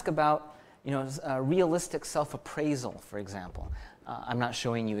we ask about realistic self-appraisal, for example. I'm not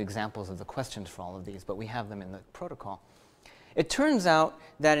showing you examples of the questions for all of these, but we have them in the protocol. It turns out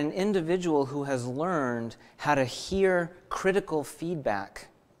that an individual who has learned how to hear critical feedback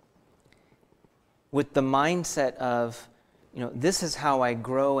with the mindset of, this is how I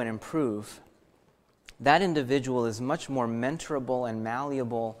grow and improve, that individual is much more mentorable and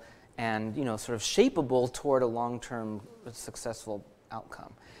malleable and sort of shapeable toward a long-term successful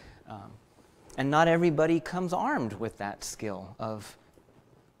outcome. And not everybody comes armed with that skill of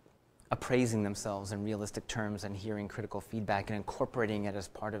appraising themselves in realistic terms and hearing critical feedback and incorporating it as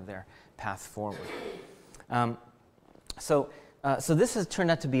part of their path forward. So this has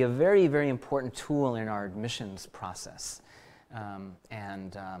turned out to be a very, very important tool in our admissions process.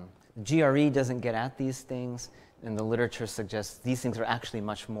 GRE doesn't get at these things, and the literature suggests these things are actually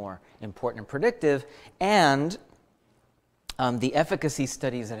much more important and predictive, and the efficacy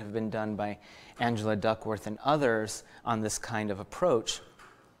studies that have been done by Angela Duckworth and others on this kind of approach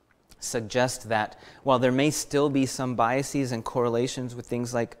suggest that while there may still be some biases and correlations with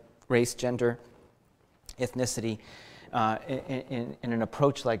things like race, gender, ethnicity, in an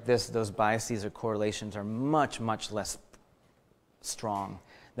approach like this, those biases or correlations are much, much less strong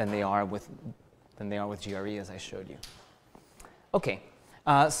than they are with GRE, as I showed you. Okay.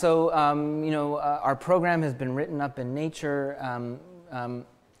 Our program has been written up in Nature.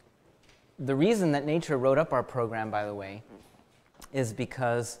 The reason that Nature wrote up our program, by the way, is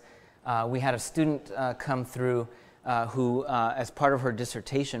because we had a student come through who, as part of her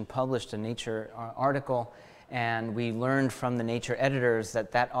dissertation, published a Nature article, and we learned from the Nature editors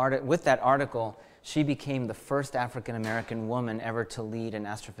that with that article, she became the first African-American woman ever to lead an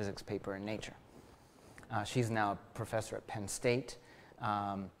astrophysics paper in Nature. She's now a professor at Penn State.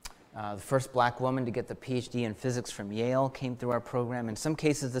 The first black woman to get the PhD in physics from Yale came through our program. In some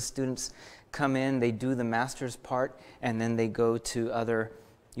cases, the students come in, they do the master's part, and then they go to other,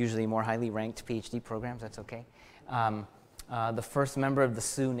 usually more highly ranked PhD programs. That's okay. The first member of the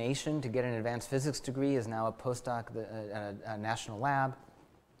Sioux Nation to get an advanced physics degree is now a postdoc at a national lab.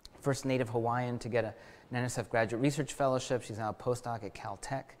 First Native Hawaiian to get an NSF graduate research fellowship. She's now a postdoc at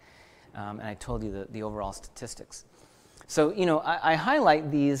Caltech. And I told you the overall statistics. So, I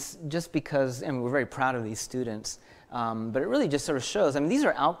highlight these just because, and we're very proud of these students, but it really just sort of shows, these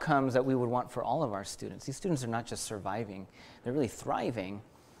are outcomes that we would want for all of our students. These students are not just surviving, they're really thriving.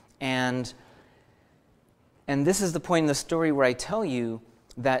 And this is the point in the story where I tell you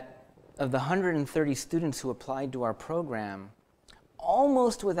that of the 130 students who applied to our program,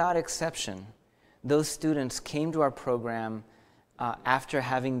 almost without exception, those students came to our program after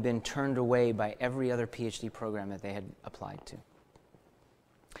having been turned away by every other PhD program that they had applied to.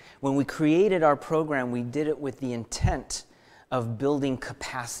 When we created our program, we did it with the intent of building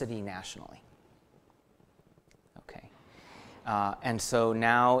capacity nationally. Okay. And so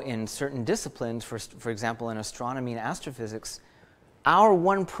now in certain disciplines, for example, in astronomy and astrophysics, our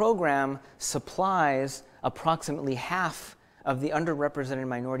one program supplies approximately half of the underrepresented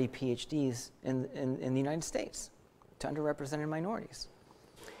minority PhDs in the United States to underrepresented minorities.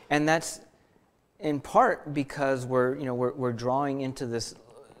 And that's in part because we're drawing into this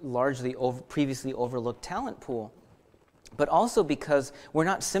largely previously overlooked talent pool, but also because we're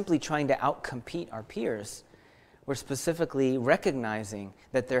not simply trying to outcompete our peers. We're specifically recognizing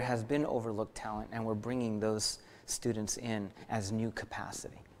that there has been overlooked talent, and we're bringing those students in as new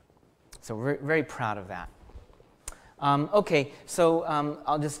capacity. So we're very proud of that. Okay, so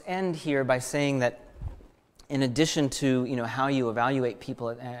I'll just end here by saying that in addition to how you evaluate people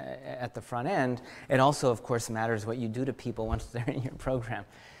at the front end, it also, of course, matters what you do to people once they're in your program.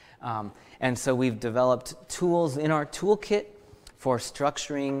 And so we've developed tools in our toolkit for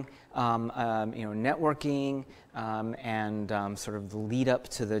structuring, networking, and sort of the lead up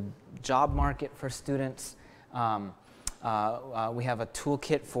to the job market for students. We have a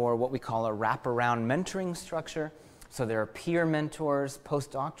toolkit for what we call a wraparound mentoring structure. So there are peer mentors,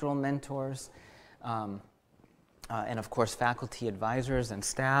 postdoctoral mentors, and of course faculty advisors and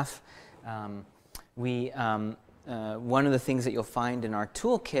staff. One of the things that you'll find in our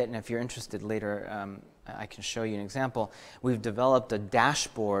toolkit, and if you're interested later, I can show you an example, we've developed a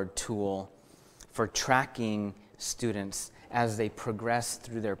dashboard tool for tracking students as they progress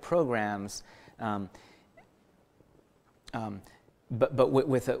through their programs, but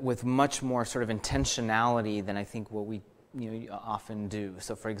with much more sort of intentionality than I think what we often do.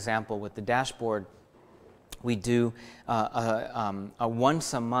 So for example, with the dashboard, we do a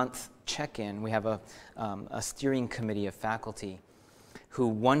once-a-month check-in. We have a steering committee of faculty who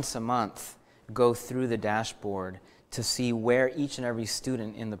once a month go through the dashboard to see where each and every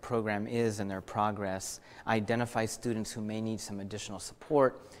student in the program is in their progress, identify students who may need some additional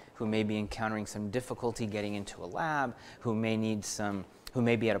support, who may be encountering some difficulty getting into a lab, who may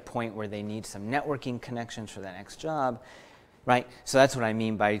be at a point where they need some networking connections for that next job, right? So that's what I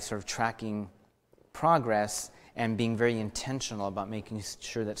mean by sort of tracking progress and being very intentional about making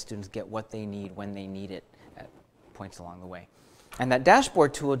sure that students get what they need when they need it at points along the way. And that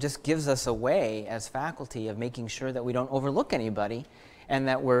dashboard tool just gives us a way as faculty of making sure that we don't overlook anybody and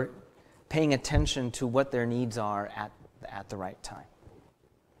that we're paying attention to what their needs are at the right time.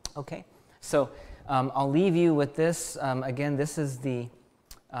 Okay, so I'll leave you with this. Again, this is the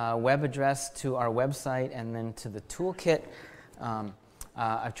web address to our website and then to the toolkit.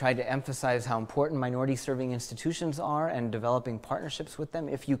 I've tried to emphasize how important minority-serving institutions are and developing partnerships with them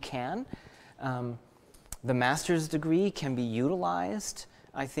if you can. The master's degree can be utilized,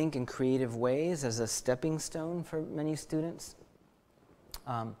 I think, in creative ways as a stepping stone for many students.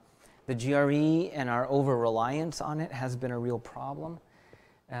 The GRE and our over-reliance on it has been a real problem,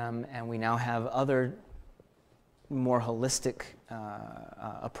 and we now have other more holistic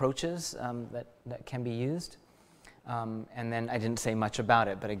approaches that can be used. And then I didn't say much about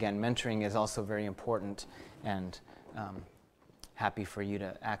it, but again, mentoring is also very important, and happy for you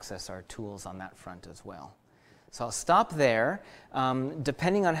to access our tools on that front as well. So I'll stop there.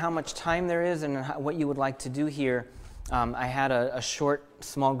 Depending on how much time there is and what you would like to do here, I had a short,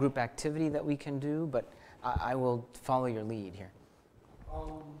 small group activity that we can do, but I will follow your lead here. I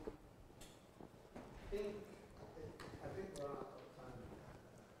think we're out of time.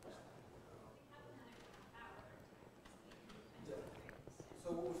 Yeah. So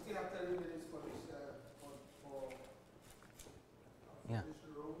we still have 30 minutes for this Yeah. this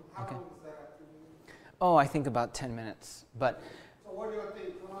room. How Okay. long is that activity? Oh, I think about 10 minutes, but So what do you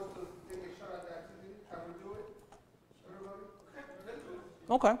think? You want us to take a shot at the activity? Have we do it? Everybody? Okay, let's do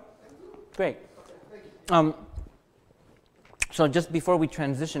it. okay, great. Okay, thank you. So just before we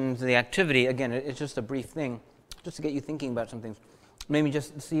transition into the activity, again, it's just a brief thing, just to get you thinking about some things. Maybe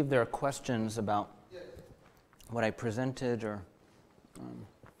just see if there are questions about what I presented or,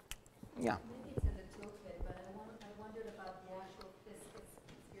 yeah. Maybe it's in the toolkit, but I wondered about the actual physical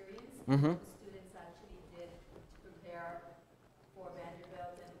experience Mm-hmm. the students actually did to prepare for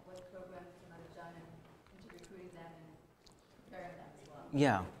Vanderbilt and what programs you might have done into recruiting them and preparing them as well.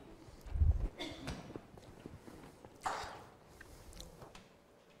 Yeah.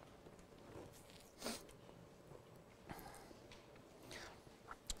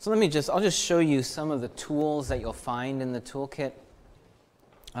 So I'll just show you some of the tools that you'll find in the toolkit.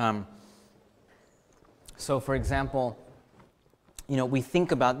 So for example, we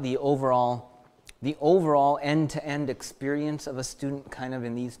think about the overall end-to-end experience of a student kind of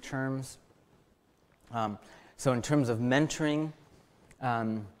in these terms. So in terms of mentoring,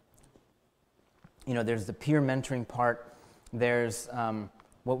 there's the peer mentoring part. There's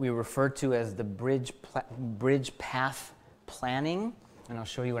what we refer to as the bridge path planning, and I'll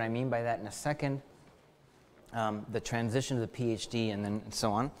show you what I mean by that in a second. The transition to the PhD, and then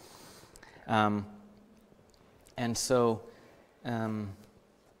so on. And so,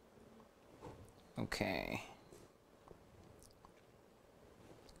 Okay.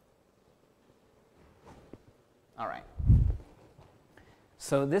 All right.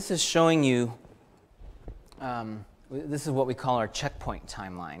 So this is showing you, this is what we call our checkpoint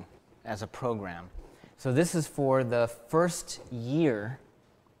timeline as a program. So this is for the first year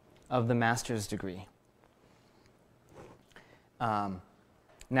of the master's degree.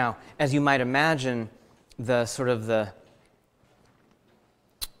 Now, as you might imagine, the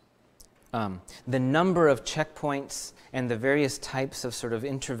number of checkpoints and the various types of sort of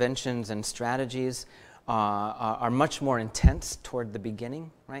interventions and strategies are much more intense toward the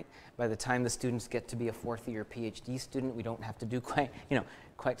beginning, right? By the time the students get to be a fourth-year PhD student, we don't have to do quite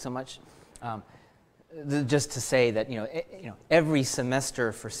so much. Just to say that every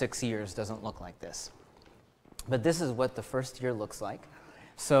semester for 6 years doesn't look like this, but this is what the first year looks like.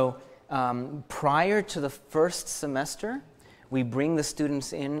 So prior to the first semester, we bring the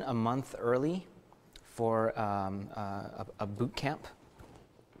students in a month early for a boot camp.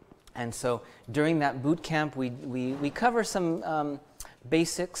 And so during that boot camp, we cover some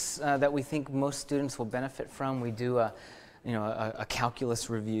basics that we think most students will benefit from. We do a calculus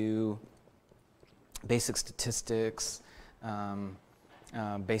review, basic statistics,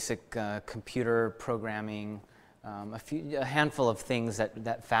 basic computer programming, a handful of things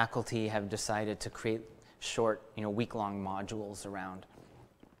that faculty have decided to create short, week-long modules around.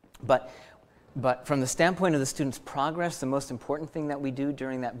 But from the standpoint of the student's progress, the most important thing that we do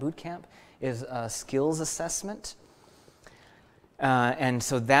during that boot camp is a skills assessment. And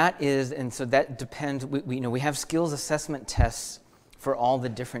so that depends. We have skills assessment tests for all the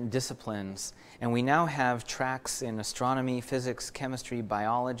different disciplines, and we now have tracks in astronomy, physics, chemistry,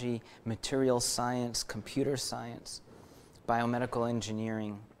 biology, materials science, computer science, biomedical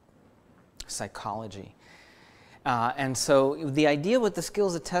engineering, psychology. And so the idea with the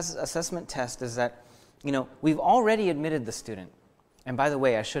skills assessment test is that, we've already admitted the student. And by the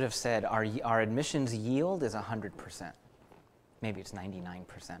way, I should have said our admissions yield is 100%. Maybe it's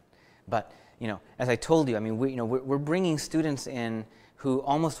 99%. But, as I told you, we're bringing students in who,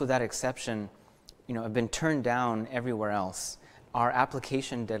 almost without exception, have been turned down everywhere else. Our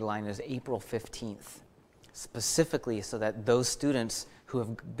application deadline is April 15th, specifically so that those students who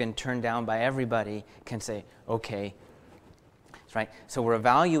have been turned down by everybody can say, okay, right? So we're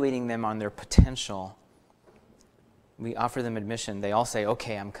evaluating them on their potential. We offer them admission. They all say,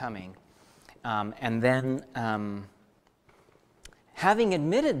 okay, I'm coming. And then having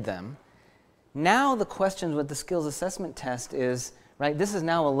admitted them, now the questions with the skills assessment test is, right, this is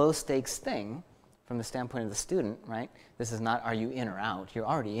now a low stakes thing from the standpoint of the student, right? This is not, are you in or out? You're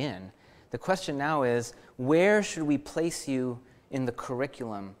already in. The question now is, where should we place you in the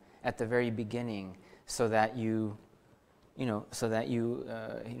curriculum at the very beginning so that you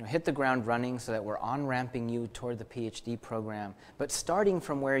hit the ground running, so that we're on-ramping you toward the PhD program, but starting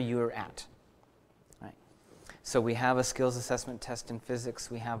from where you're at, right? So we have a skills assessment test in physics,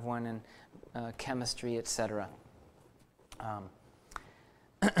 we have one in chemistry, etc.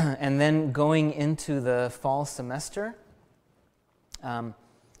 And then going into the fall semester,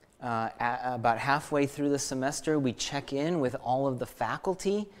 about halfway through the semester, we check in with all of the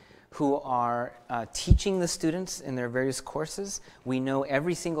faculty who are teaching the students in their various courses. We know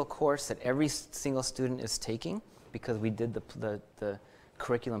every single course that every single student is taking because we did the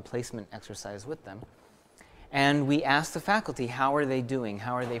curriculum placement exercise with them. And we ask the faculty, how are they doing?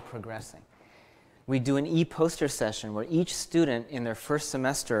 How are they progressing? We do an e-poster session where each student in their first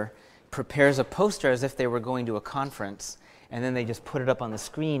semester prepares a poster as if they were going to a conference, and then they just put it up on the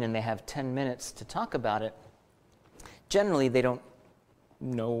screen and they have 10 minutes to talk about it. Generally, they don't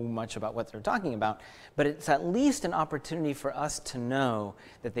know much about what they're talking about, but it's at least an opportunity for us to know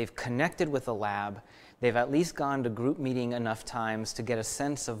that they've connected with the lab, they've at least gone to group meeting enough times to get a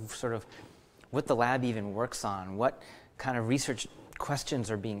sense of sort of what the lab even works on, what kind of research questions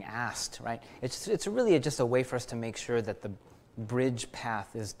are being asked, right? It's really just a way for us to make sure that the bridge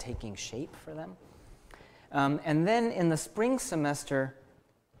path is taking shape for them. And then in the spring semester,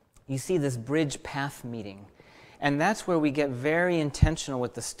 you see this bridge path meeting. And that's where we get very intentional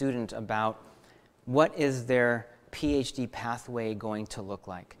with the student about what is their PhD pathway going to look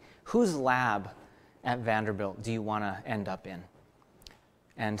like. Whose lab at Vanderbilt do you want to end up in?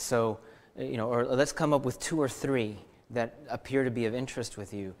 And so, or let's come up with 2 or 3 that appear to be of interest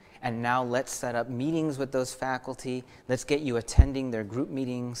with you. And now let's set up meetings with those faculty. Let's get you attending their group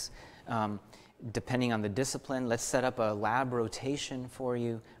meetings. Depending on the discipline, let's set up a lab rotation for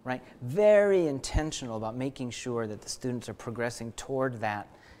you, right? Very intentional about making sure that the students are progressing toward that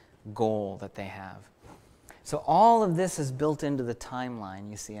goal that they have. So all of this is built into the timeline,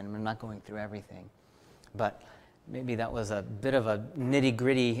 you see, and I'm not going through everything. But maybe that was a bit of a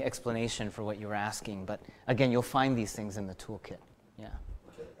nitty-gritty explanation for what you were asking. But again, you'll find these things in the toolkit. Yeah.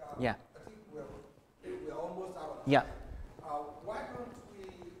 Okay, Yeah. I think we're almost out of time. Yeah. Why don't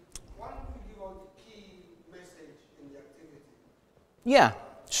we give out the key message in the activity? Yeah,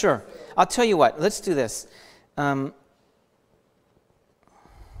 sure. I'll tell you what. Let's do this.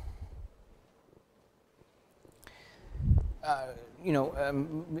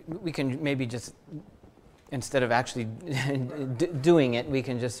 We can maybe just, instead of actually doing it, I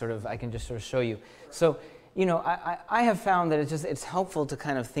can just sort of show you. So, I have found that it's helpful to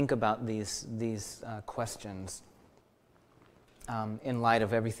kind of think about these questions in light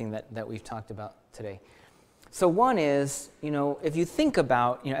of everything that we've talked about today. So one is, if you think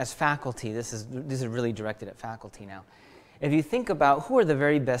about, as faculty, this is really directed at faculty now. If you think about who are the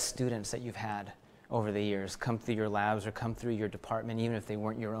very best students that you've had over the years, come through your labs or come through your department, even if they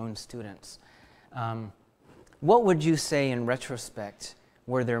weren't your own students, what would you say in retrospect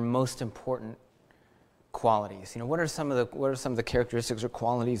were their most important qualities? What are some of the characteristics or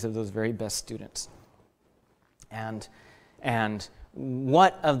qualities of those very best students? And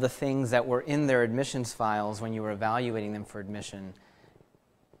what of the things that were in their admissions files when you were evaluating them for admission,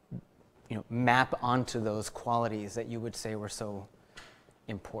 map onto those qualities that you would say were so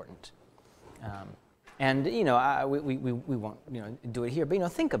important? We won't, do it here,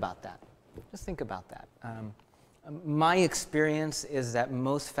 but think about that. Just think about that. My experience is that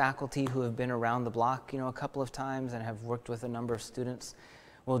most faculty who have been around the block, a couple of times and have worked with a number of students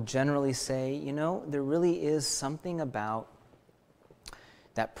will generally say, there really is something about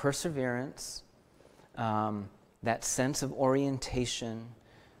that perseverance, that sense of orientation,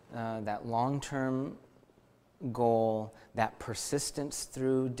 that long-term goal, that persistence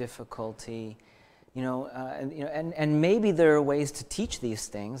through difficulty, and maybe there are ways to teach these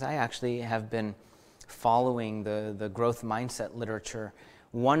things. I actually have been following the growth mindset literature,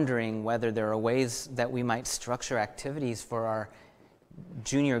 wondering whether there are ways that we might structure activities for our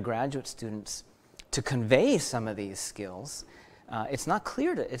junior graduate students to convey some of these skills. It's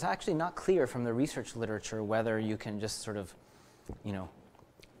actually not clear from the research literature whether you can just sort of,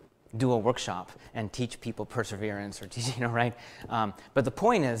 do a workshop and teach people perseverance or teach, right? But the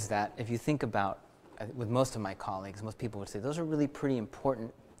point is that if you think about, with most of my colleagues, most people would say those are really pretty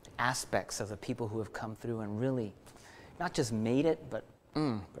important aspects of the people who have come through and really not just made it, but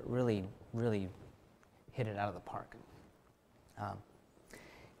really, really hit it out of the park.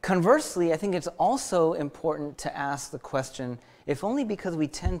 Conversely, I think it's also important to ask the question, if only because we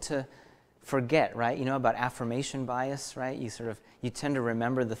tend to forget, right? About affirmation bias, right? You tend to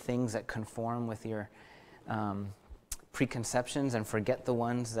remember the things that conform with your preconceptions and forget the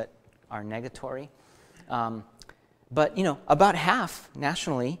ones that are negatory. But about half,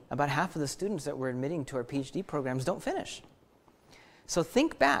 nationally, about half of the students that we're admitting to our PhD programs don't finish. So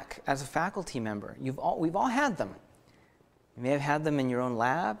think back as a faculty member. We've all had them. You may have had them in your own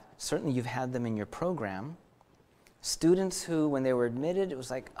lab. Certainly you've had them in your program. Students who, when they were admitted, it was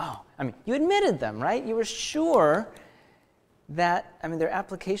like, you admitted them, right? You were sure that, their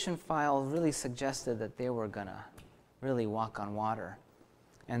application file really suggested that they were going to really walk on water.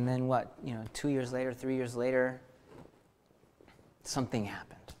 And then what, 2 years later, 3 years later, something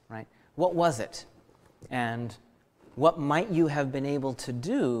happened, right? What was it? And what might you have been able to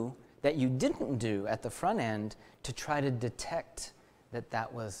do that you didn't do at the front end to try to detect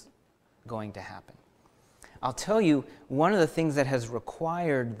that was going to happen? I'll tell you, one of the things that has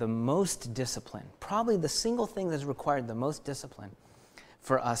required the most discipline, probably the single thing that's required the most discipline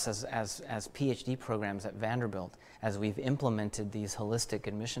for us as PhD programs at Vanderbilt, as we've implemented these holistic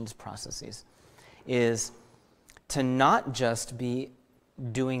admissions processes, is to not just be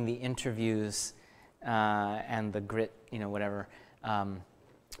doing the interviews and the grit,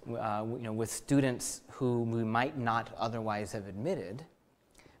 with students who we might not otherwise have admitted,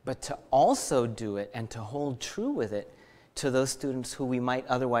 but to also do it and to hold true with it to those students who we might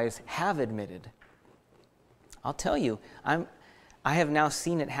otherwise have admitted. I'll tell you, I have now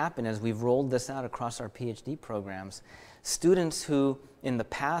seen it happen as we've rolled this out across our PhD programs. Students who in the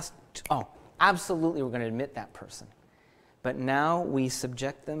past, absolutely we're going to admit that person. But now we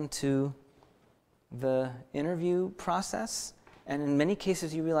subject them to the interview process, and in many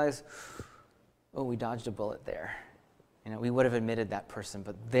cases you realize, we dodged a bullet there. We would have admitted that person,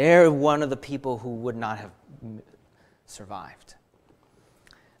 but they're one of the people who would not have survived.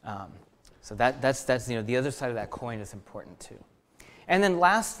 So that's the other side of that coin is important too. And then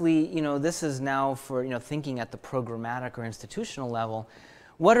lastly, this is now for thinking at the programmatic or institutional level.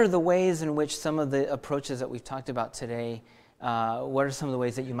 what are the ways in which some of the approaches that we've talked about today, what are some of the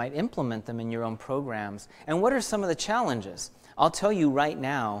ways that you might implement them in your own programs? And what are some of the challenges? I'll tell you right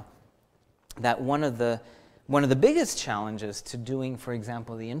now that one of the biggest challenges to doing, for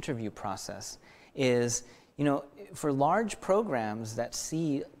example, the interview process is, for large programs that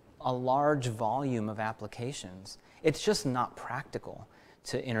see a large volume of applications, it's just not practical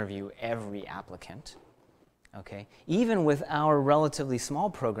to interview every applicant. Okay? Even with our relatively small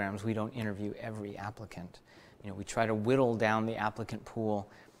programs, we don't interview every applicant. We try to whittle down the applicant pool.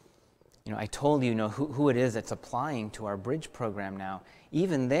 I told you, who it is that's applying to our bridge program now.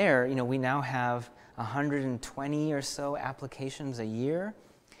 Even there, we now have 120 or so applications a year,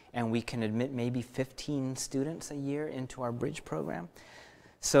 and we can admit maybe 15 students a year into our bridge program.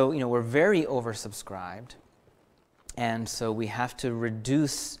 So, we're very oversubscribed, and so we have to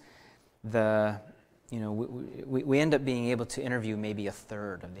reduce the, we end up being able to interview maybe a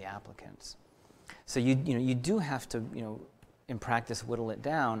third of the applicants. So you do have to, in practice, whittle it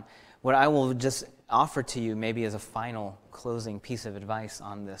down. What I will just offer to you, maybe as a final closing piece of advice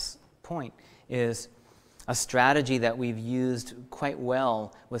on this point, is a strategy that we've used quite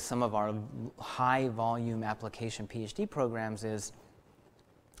well with some of our high volume application PhD programs is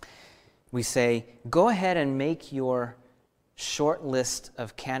we say, go ahead and make your short list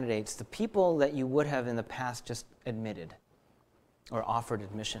of candidates, the people that you would have in the past just admitted or offered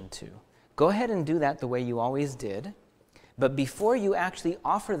admission to. Go ahead and do that the way you always did, but before you actually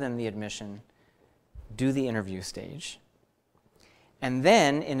offer them the admission, do the interview stage. And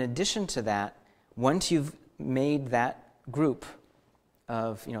then, in addition to that, once you've made that group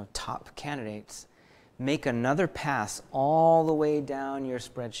of top candidates, make another pass all the way down your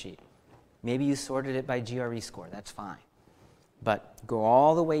spreadsheet. Maybe you sorted it by GRE score, that's fine. But go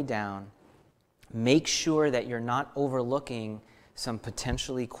all the way down. Make sure that you're not overlooking some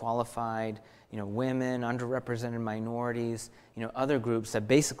potentially qualified, women, underrepresented minorities, other groups that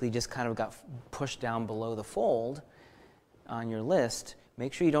basically just kind of got pushed down below the fold on your list.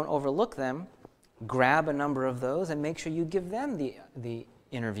 Make sure you don't overlook them. Grab a number of those and make sure you give them the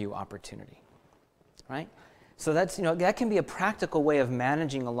interview opportunity, right? So that's, that can be a practical way of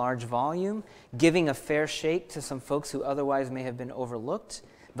managing a large volume, giving a fair shake to some folks who otherwise may have been overlooked,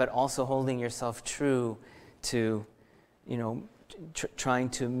 but also holding yourself true to, trying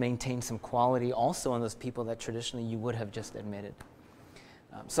to maintain some quality also on those people that traditionally you would have just admitted.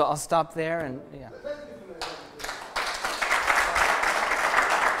 So I'll stop there and, yeah.